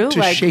combined need through?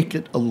 to shake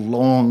it a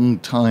long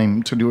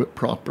time to do it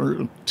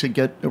proper, to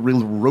get a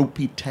real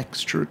ropey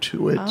texture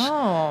to it.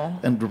 Oh.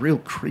 And real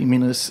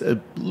creaminess, at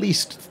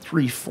least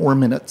 3-4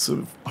 minutes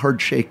of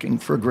hard shaking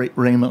for a great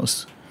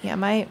Ramos. Yeah,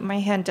 my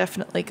hand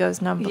definitely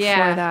goes numb before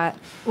that.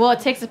 Well, it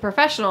takes a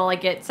professional,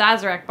 like at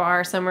Sazerac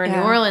Bar somewhere in New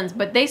Orleans,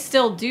 but they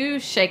still do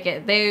shake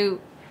it. They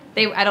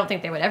I don't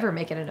think they would ever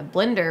make it in a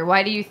blender.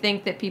 Why do you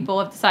think that people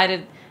have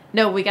decided,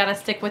 no, we got to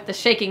stick with the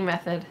shaking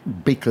method?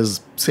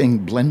 Because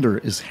saying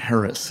blender is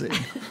heresy.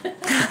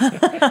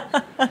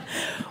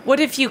 What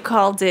if you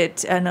called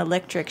it an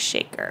electric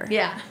shaker?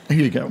 Yeah. There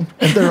you go.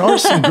 And there are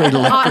some great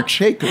electric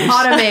shakers.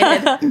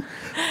 Automated.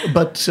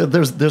 But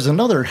there's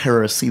another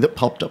heresy that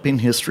popped up in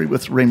history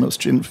with Ramos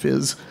Gin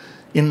Fizz.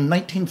 In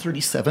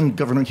 1937,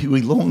 Governor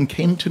Huey Long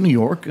came to New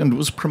York and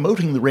was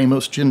promoting the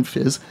Ramos Gin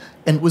Fizz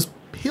and was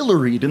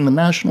pilloried in the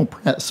national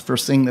press for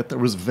saying that there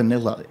was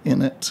vanilla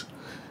in it.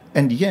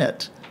 And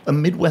yet, a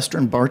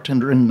Midwestern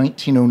bartender in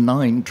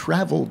 1909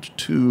 traveled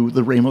to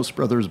the Ramos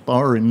Brothers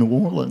bar in New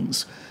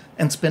Orleans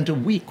and spent a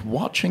week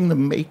watching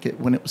them make it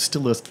when it was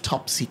still a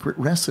top-secret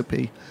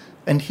recipe.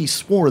 And he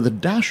swore the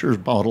Dasher's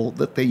bottle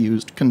that they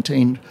used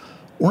contained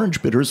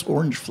orange bitters,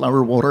 orange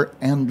flower water,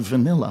 and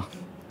vanilla.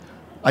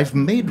 I've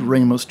made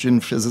Ramos Gin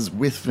Fizzes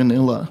with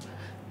vanilla,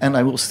 and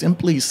I will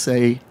simply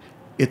say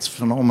it's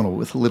phenomenal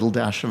with a little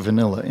dash of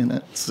vanilla in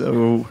it.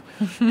 So,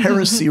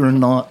 heresy or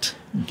not,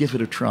 give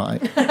it a try.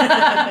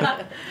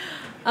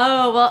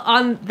 Oh, well,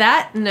 on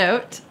that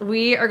note,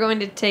 we are going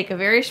to take a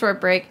very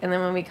short break, and then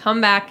when we come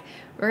back,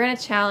 we're going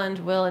to challenge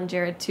Will and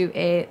Jared to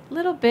a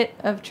little bit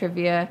of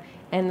trivia,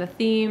 and the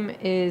theme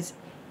is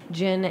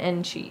gin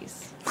and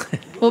cheese.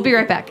 We'll be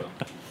right back.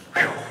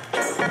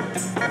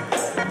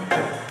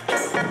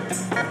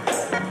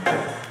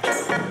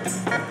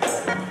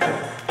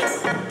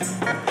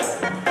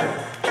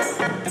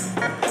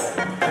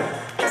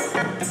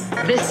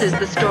 This is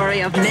the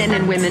story of men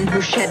and women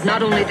who shed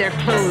not only their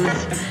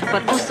clothes,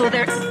 but also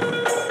their...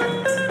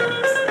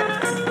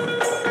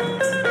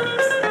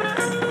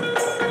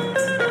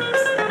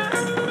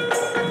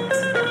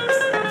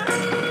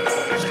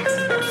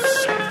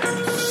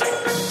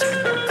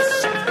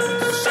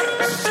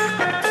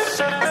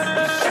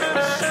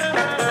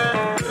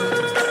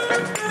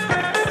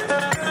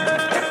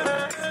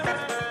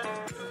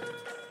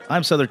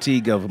 I'm Souther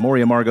Teague of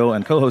Moria Margot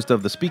and co-host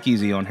of The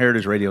Speakeasy on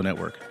Heritage Radio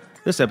Network.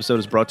 This episode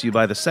is brought to you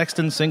by the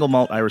Sexton Single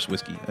Malt Irish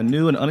Whiskey, a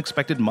new and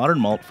unexpected modern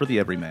malt for the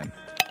everyman.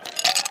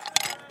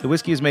 The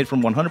whiskey is made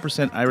from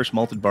 100% Irish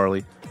malted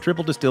barley,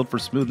 triple distilled for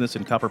smoothness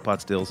in copper pot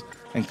stills,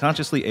 and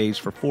consciously aged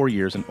for 4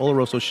 years in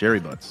Oloroso sherry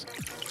butts.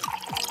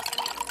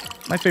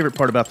 My favorite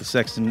part about the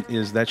Sexton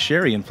is that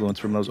sherry influence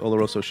from those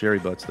Oloroso sherry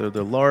butts. They're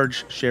the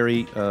large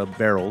sherry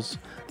barrels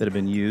that have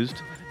been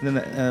used, and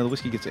then the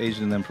whiskey gets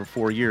aged in them for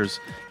 4 years,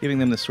 giving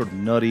them this sort of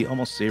nutty,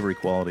 almost savory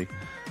quality.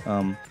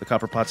 The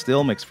copper pot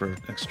still makes for an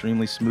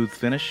extremely smooth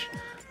finish.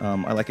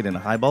 I like it in a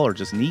highball or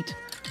just neat.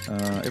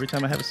 Every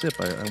time I have a sip,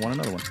 I want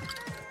another one.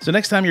 So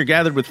next time you're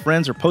gathered with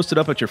friends or posted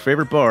up at your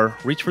favorite bar,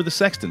 reach for the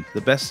Sexton,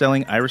 the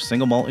best-selling Irish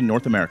single malt in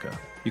North America.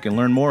 You can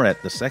learn more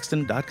at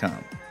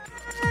thesexton.com.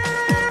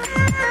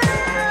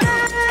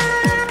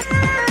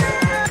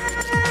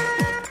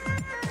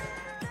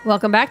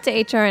 Welcome back to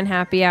HRN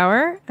Happy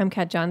Hour. I'm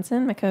Kat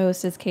Johnson. My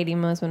co-host is Katie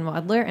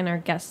Mosman-Wadler, and our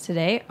guests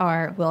today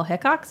are Will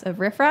Hickox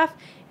of Riff Raff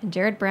and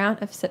Jared Brown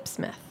of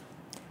Sipsmith.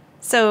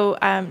 So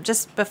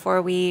just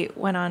before we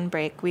went on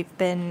break, we've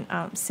been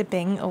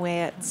sipping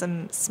away at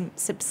some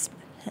sips.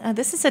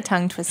 This is a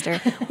tongue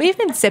twister. We've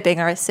been sipping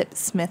our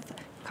Sipsmith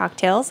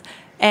cocktails,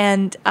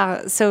 And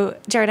so,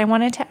 Jared, I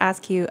wanted to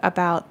ask you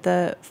about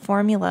the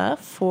formula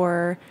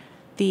for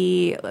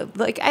the,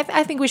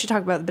 I think we should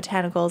talk about the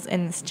botanicals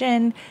in this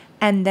gin.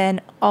 And then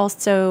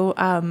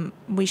also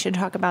we should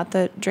talk about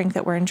the drink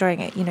that we're enjoying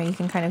it. You know, you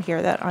can kind of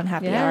hear that on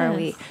Happy Hour.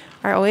 We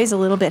are always a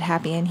little bit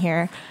happy in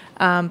here,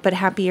 but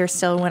happier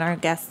still when our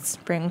guests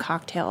bring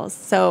cocktails.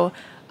 So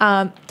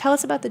tell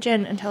us about the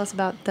gin and tell us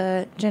about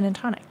the gin and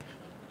tonic.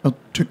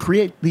 To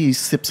create the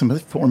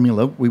Sipsmith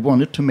formula, we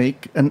wanted to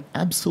make an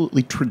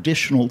absolutely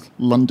traditional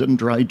London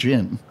dry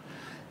gin.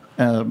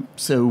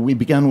 So we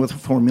began with a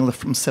formula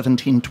from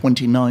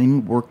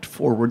 1729, worked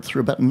forward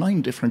through about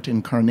 9 different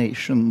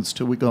incarnations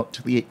till we got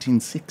to the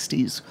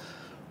 1860s.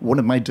 One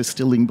of my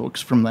distilling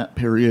books from that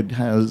period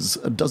has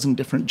a dozen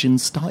different gin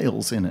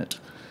styles in it.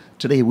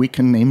 Today we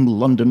can name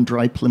London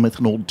Dry, Plymouth,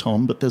 and Old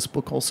Tom, but this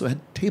book also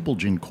had table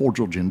gin,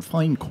 cordial gin,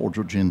 fine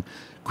cordial gin,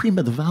 cream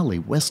of the valley,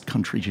 West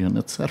Country gin,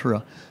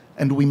 etc.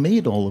 And we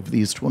made all of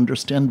these to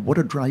understand what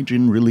a dry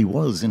gin really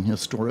was in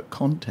historic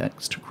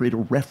context, to create a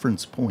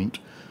reference point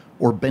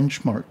or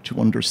benchmark to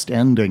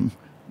understanding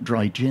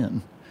dry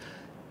gin.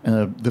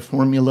 The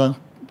formula,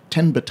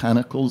 10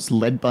 botanicals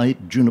led by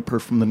juniper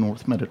from the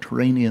North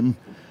Mediterranean,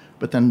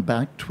 but then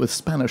backed with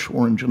Spanish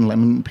orange and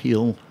lemon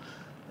peel,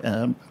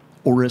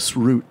 orris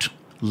root,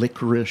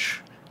 licorice,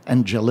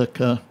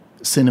 angelica,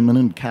 cinnamon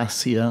and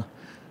cassia,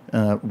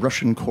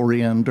 Russian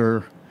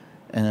coriander,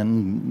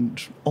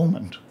 and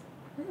almond.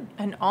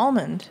 An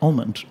almond?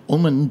 Almond.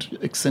 Almond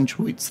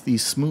accentuates the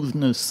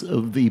smoothness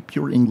of the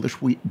pure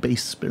English wheat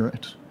base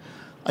spirit.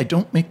 I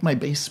don't make my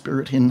base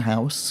spirit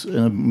in-house.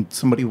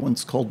 Somebody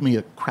once called me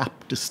a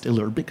crap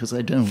distiller because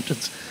I don't.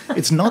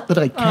 It's not that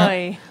I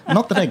can't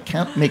not that I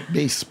can't make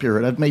base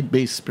spirit. I've made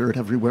base spirit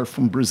everywhere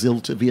from Brazil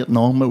to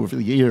Vietnam over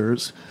the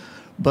years,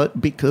 but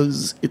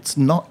because it's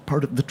not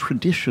part of the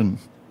tradition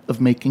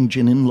of making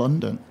gin in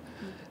London.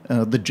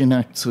 The Gin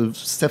Acts of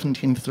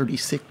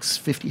 1736,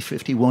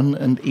 5051,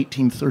 and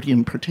 1830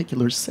 in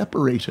particular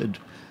separated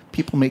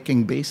people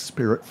making base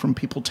spirit from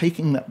people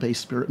taking that base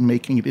spirit and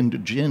making it into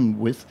gin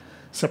with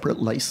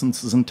separate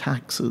licenses and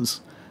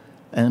taxes.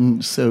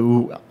 And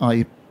so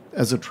I,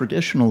 as a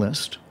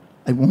traditionalist,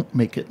 I won't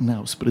make it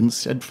in-house, but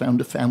instead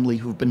found a family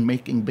who've been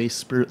making base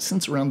spirit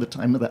since around the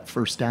time of that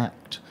first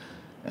act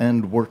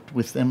and worked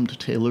with them to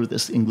tailor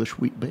this English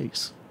wheat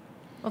base.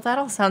 Well, that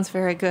all sounds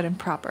very good and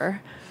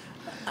proper.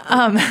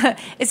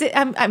 Is it?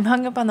 I'm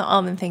hung up on the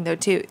almond thing though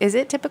too. Is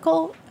it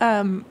typical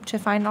to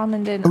find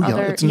almond in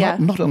other? It's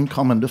not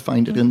uncommon to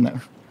find it in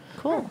there.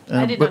 Cool.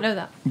 I did not know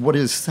that. What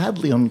is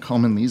sadly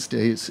uncommon these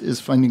days is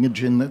finding a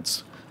gin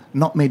that's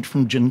not made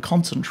from gin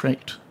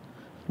concentrate.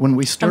 When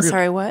we started, I'm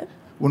sorry, what?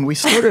 When we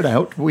started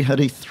out, we had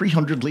a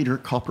 300-liter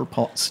copper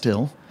pot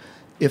still.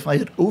 If I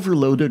had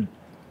overloaded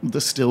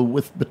the still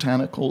with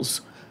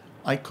botanicals,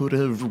 I could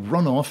have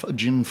run off a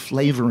gin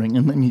flavoring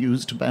and then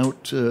used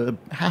about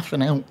half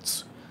an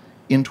ounce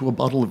into a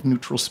bottle of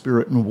neutral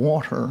spirit and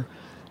water,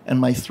 and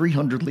my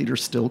 300-liter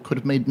still could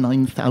have made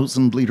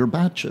 9,000-liter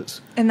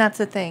batches. And that's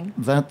the thing.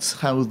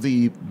 That's how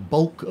the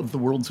bulk of the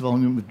world's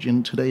volume of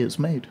gin today is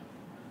made.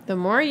 The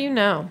more you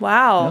know.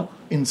 Wow.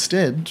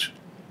 Instead,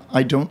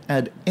 I don't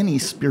add any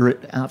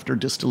spirit after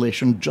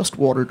distillation, just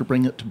water to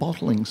bring it to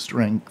bottling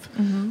strength.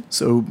 Mm-hmm.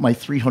 So my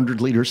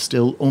 300-liter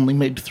still only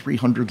made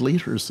 300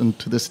 liters, and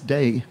to this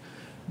day,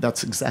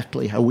 that's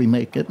exactly how we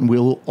make it, and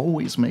we'll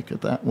always make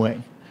it that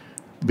way.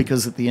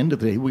 Because at the end of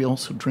the day, we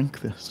also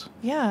drink this.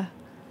 Yeah.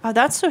 Oh,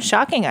 that's so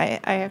shocking.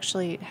 I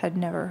actually had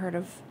never heard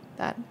of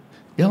that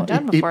Yeah,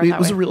 done before. it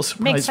was a real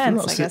surprise Makes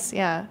sense, for us. I guess,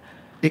 yeah.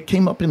 It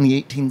came up in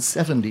the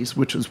 1870s,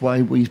 which is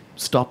why we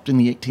stopped in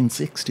the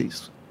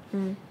 1860s.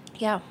 Mm.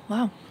 Yeah,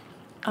 wow.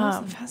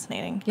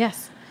 Fascinating.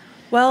 Yes.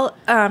 Well,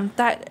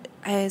 that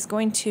is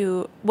going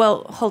to...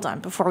 Well, hold on,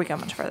 before we go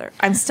much further.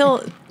 I'm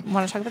still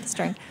want to talk about this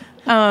drink.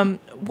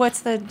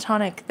 What's the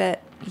tonic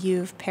that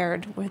you've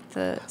paired with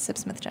the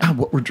Sipsmith gin?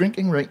 What we're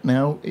drinking right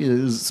now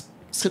is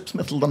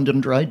Sipsmith London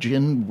Dry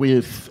Gin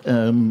with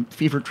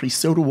Fever Tree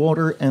soda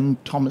water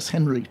and Thomas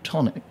Henry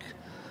tonic.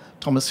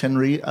 Thomas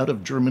Henry out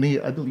of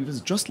Germany, I believe,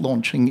 is just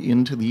launching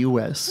into the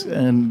US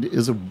and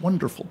is a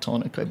wonderful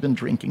tonic. I've been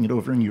drinking it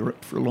over in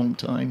Europe for a long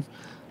time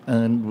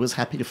and was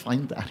happy to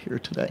find that here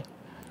today.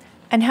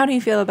 And how do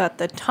you feel about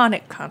the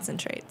tonic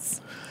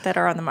concentrates that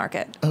are on the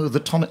market? Oh, the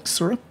tonic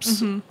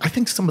syrups? Mm-hmm. I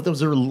think some of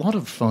those are a lot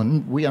of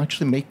fun. We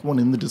actually make one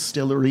in the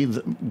distillery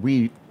that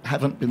we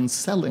haven't been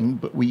selling,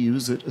 but we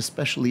use it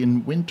especially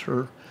in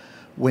winter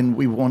when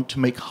we want to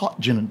make hot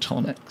gin and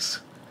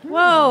tonics.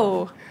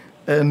 Whoa!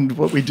 And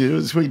what we do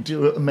is we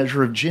do a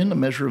measure of gin, a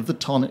measure of the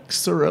tonic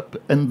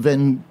syrup, and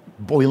then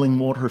boiling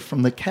water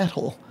from the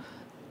kettle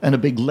and a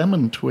big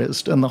lemon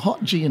twist. And the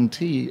hot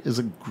G&T is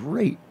a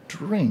great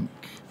drink.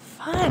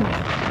 Fun.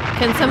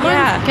 Can someone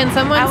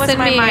That was send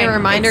my me mind a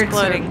reminder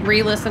exploding. to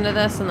re-listen to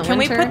this in the Can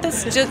winter? we put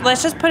this?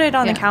 Let's just put it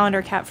on Yeah. the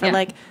calendar, Kat, for Yeah.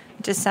 like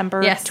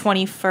December Yes.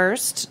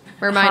 21st.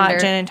 Reminder. Hot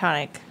gin and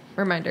tonic.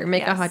 Reminder,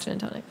 make a Yes. hot gin and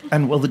tonic.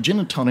 And well, the gin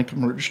and tonic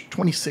emerged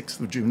 26th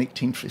of June,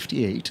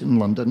 1858 in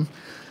London.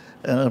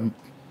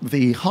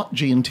 the hot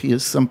G&T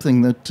is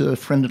something that a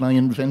friend and I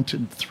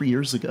invented 3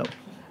 years ago.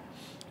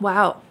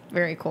 Wow.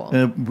 Very cool.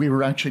 We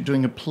were actually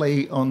doing a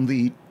play on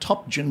the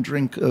top gin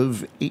drink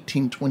of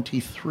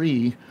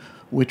 1823,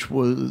 which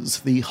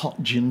was the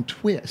hot gin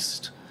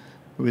twist,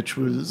 which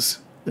was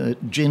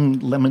gin,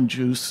 lemon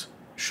juice,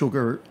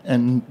 sugar,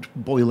 and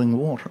boiling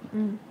water.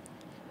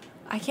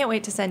 I can't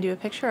wait to send you a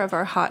picture of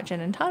our hot gin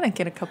and tonic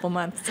in a couple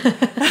months.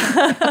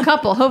 A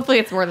couple. Hopefully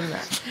it's more than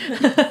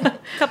that.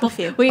 Couple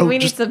few. We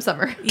need just some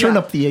summer. Turn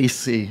up the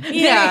AC.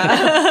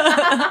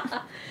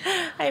 Yeah.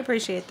 I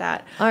appreciate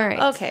that. All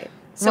right. Okay.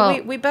 So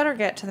Well- we better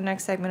get to the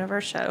next segment of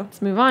our show.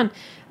 Let's move on.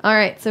 All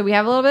right, so we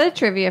have a little bit of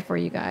trivia for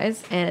you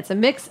guys, and it's a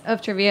mix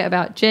of trivia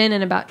about gin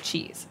and about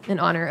cheese in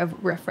honor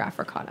of Riff Raff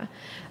Ricotta.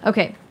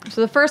 Okay,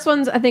 so the first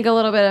one's, I think, a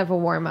little bit of a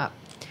warm-up.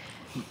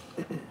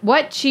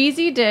 What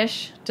cheesy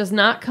dish does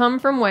not come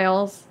from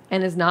Wales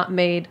and is not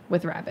made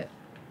with rabbit?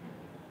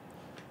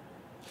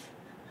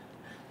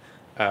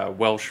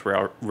 Welsh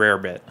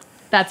rarebit.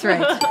 That's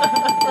right.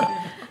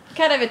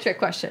 Kind of a trick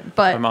question,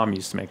 but My mom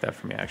used to make that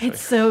for me, actually. it's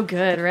so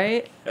good,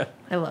 right?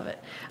 I love it.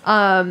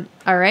 All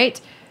right.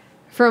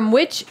 From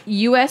which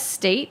U.S.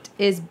 state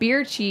is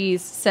beer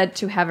cheese said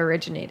to have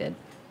originated?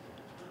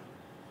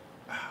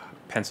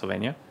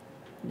 Pennsylvania.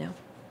 No.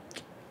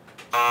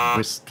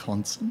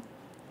 Wisconsin?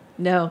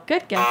 No.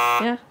 Good guess.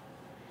 Yeah.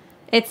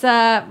 It's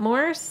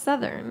more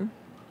southern.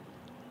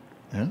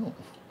 Oh.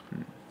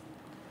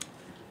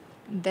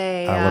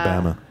 They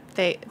Alabama.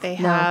 They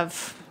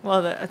have.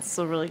 Well, that's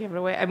still really giving it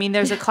away. I mean,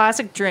 there's a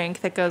classic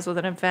drink that goes with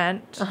an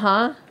event.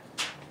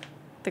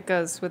 That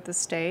goes with the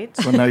state.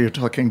 So now you're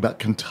talking about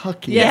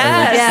Kentucky.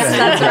 Yes,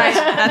 that's right.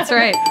 That's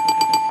right.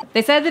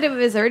 They said that it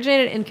was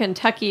originated in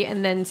Kentucky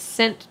and then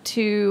sent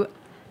to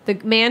the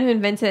man who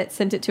invented it.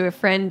 Sent it to a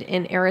friend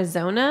in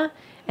Arizona,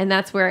 and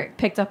that's where it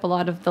picked up a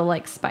lot of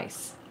the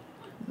spice.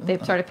 They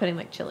started putting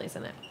chilies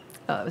in it.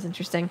 Oh, that was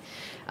interesting.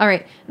 All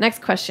right,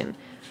 next question.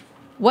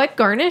 What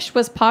garnish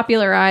was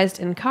popularized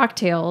in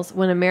cocktails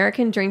when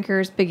American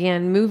drinkers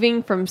began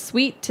moving from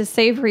sweet to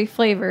savory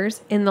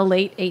flavors in the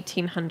late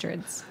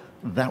 1800s?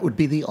 That would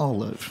be the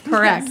olive.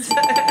 Correct.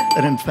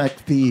 And in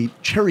fact, the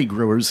cherry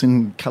growers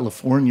in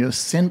California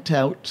sent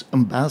out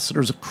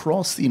ambassadors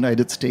across the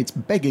United States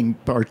begging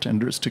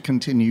bartenders to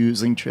continue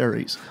using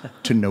cherries,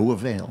 to no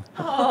avail.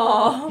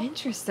 Oh,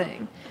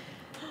 interesting.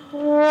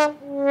 Oh,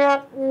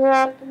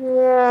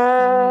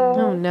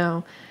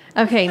 no.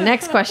 Okay,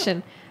 next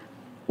question.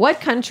 What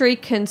country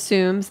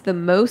consumes the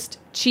most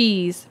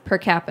cheese per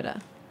capita?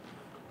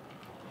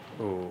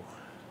 Ooh.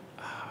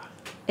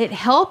 It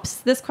helps,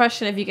 this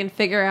question, if you can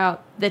figure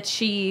out the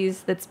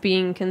cheese that's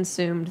being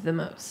consumed the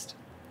most.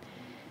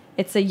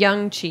 It's a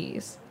young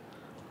cheese.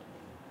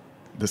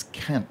 This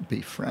can't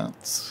be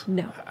France.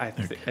 No. I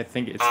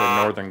think it's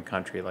a northern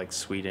country like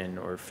Sweden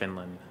or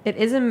Finland. It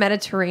is a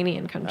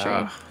Mediterranean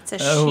country. It's a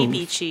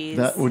sheepy cheese.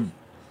 That would...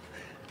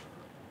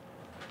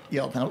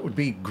 Yeah, that would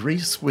be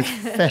Greece with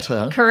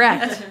feta.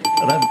 Correct.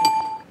 And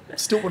I'm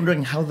still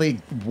wondering how they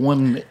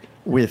won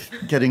with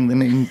getting the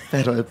name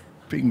feta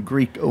being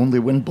Greek only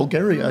when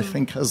Bulgaria, I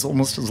think, has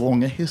almost as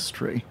long a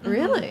history.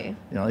 Really?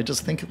 Yeah, I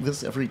just think of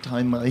this every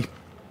time I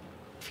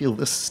feel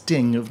the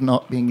sting of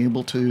not being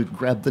able to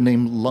grab the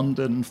name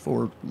London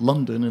for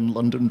London in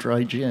London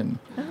Dry Gin.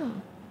 Oh.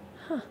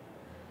 Huh.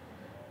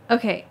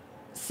 Okay.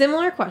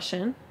 Similar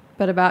question,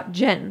 but about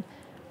gin.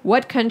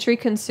 What country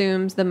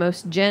consumes the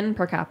most gin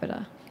per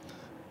capita?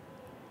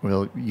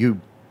 Well,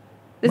 you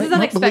This might is not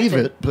unexpected.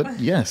 believe it, but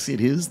yes,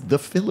 it is the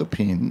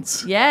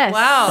Philippines. Yes.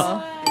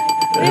 Wow.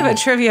 We have a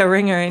trivia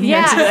ringer in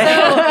here today.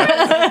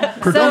 Yeah.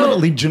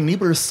 Predominantly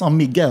Genever San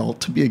Miguel,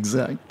 to be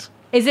exact.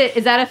 Is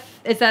that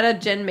a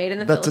gin made in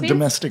the That's a Philippines?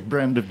 domestic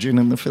brand of gin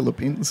in the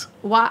Philippines.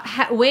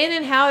 When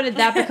and how did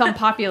that become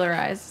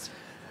popularized?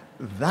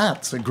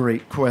 That's a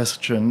great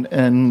question,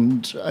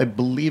 and I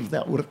believe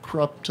that would have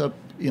cropped up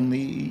in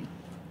the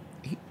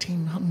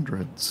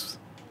 1800s.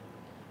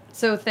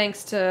 So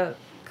thanks to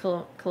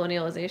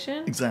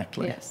colonialization?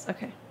 Exactly. Yes.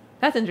 Okay.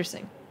 That's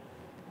interesting.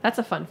 That's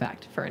a fun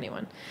fact for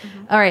anyone.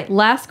 All right.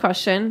 Last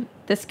question.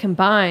 This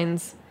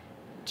combines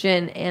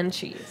gin and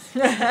cheese.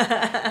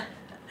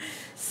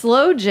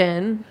 Sloe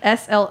gin,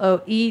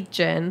 SLOE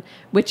gin,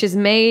 which is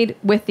made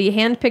with the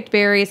hand-picked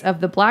berries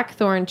of the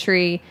blackthorn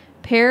tree,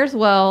 pairs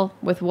well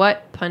with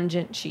what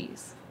pungent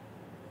cheese?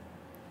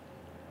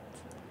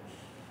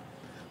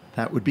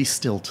 That would be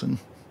Stilton.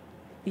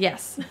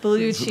 Yes.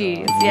 Blue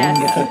cheese.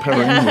 Wonderful Yes.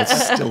 pairing with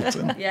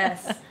Stilton.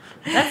 Yes.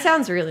 That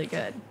sounds really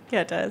good.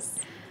 Yeah, it does.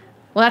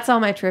 Well, that's all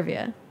my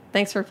trivia.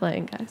 Thanks for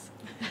playing, guys.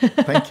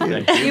 Thank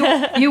you.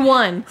 You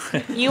won.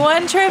 You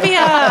won trivia.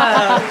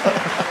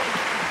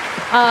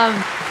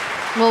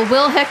 Well,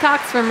 Will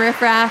Hickox from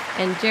Riff Raff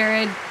and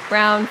Jared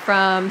Brown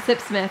from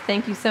Sipsmith,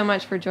 thank you so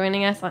much for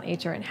joining us on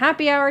HRN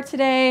Happy Hour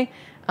today.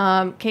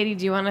 Katie,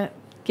 do you want to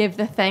give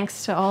the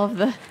thanks to all of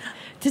the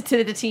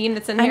to the team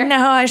that's in here? I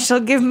know, I shall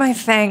give my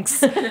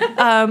thanks.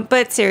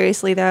 But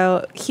seriously,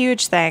 though,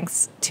 huge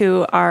thanks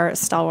to our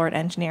stalwart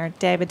engineer,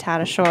 David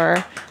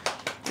Tadashore.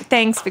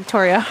 Thanks,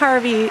 Victoria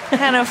Harvey,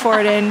 Hannah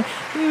Forden,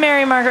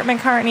 Mary Margaret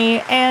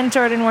McCartney, and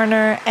Jordan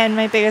Werner. And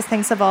my biggest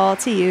thanks of all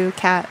to you,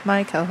 Kat,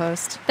 my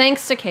co-host.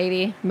 Thanks to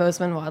Katie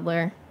Mosman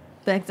Wadler,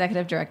 the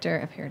executive director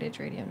of Heritage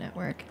Radio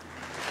Network.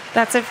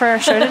 That's it for our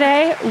show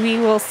today. We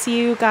will see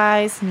you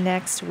guys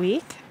next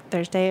week,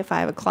 Thursday at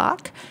 5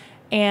 o'clock.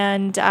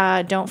 And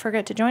don't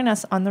forget to join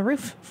us on the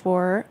roof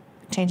for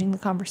Changing the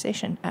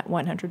Conversation at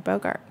 100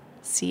 Bogart.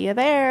 See you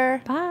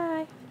there.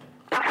 Bye.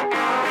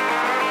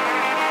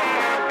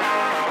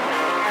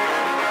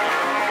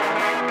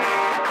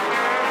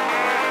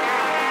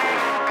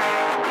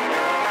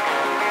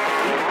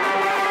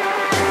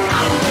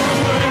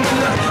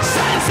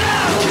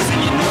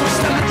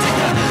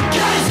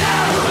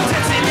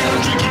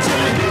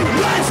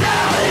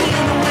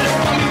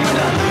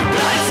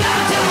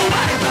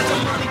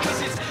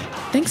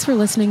 Thanks for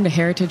listening to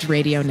Heritage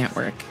Radio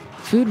Network,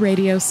 food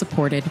radio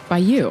supported by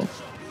you.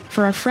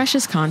 For our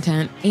freshest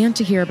content and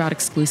to hear about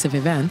exclusive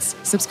events,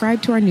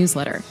 subscribe to our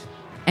newsletter.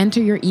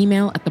 Enter your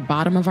email at the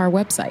bottom of our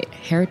website,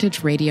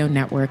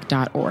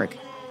 heritageradionetwork.org.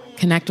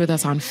 Connect with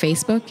us on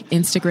Facebook,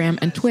 Instagram,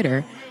 and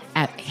Twitter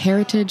at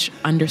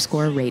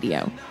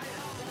heritage_radio.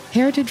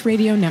 Heritage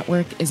Radio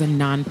Network is a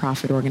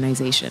nonprofit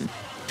organization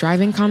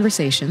driving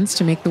conversations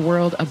to make the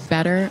world a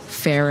better,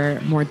 fairer,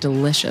 more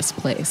delicious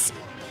place.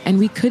 And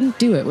we couldn't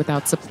do it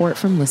without support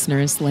from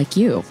listeners like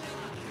you.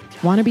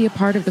 Want to be a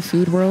part of the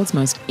food world's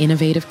most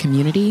innovative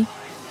community?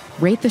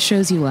 Rate the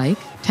shows you like,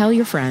 tell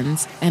your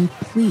friends, and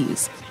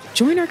please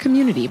join our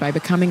community by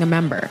becoming a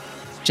member.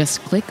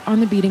 Just click on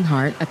the beating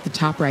heart at the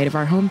top right of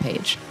our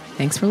homepage.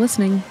 Thanks for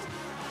listening.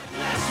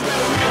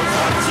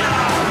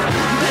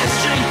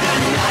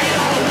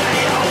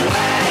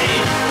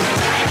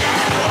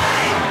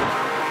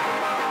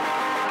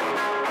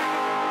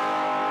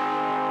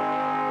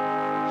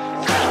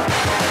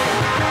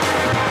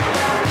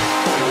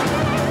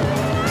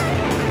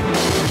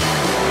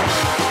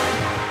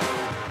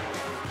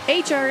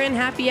 HRN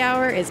Happy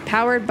Hour is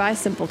powered by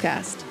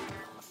Simplecast.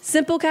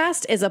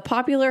 Simplecast is a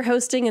popular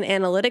hosting and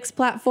analytics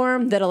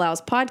platform that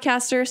allows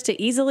podcasters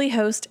to easily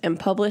host and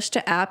publish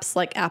to apps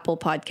like Apple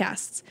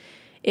Podcasts.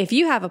 If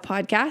you have a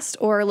podcast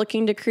or are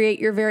looking to create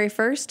your very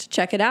first,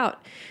 check it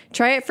out.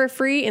 Try it for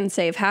free and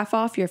save half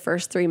off your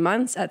first 3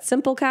 months at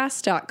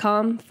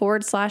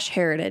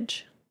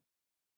simplecast.com/heritage.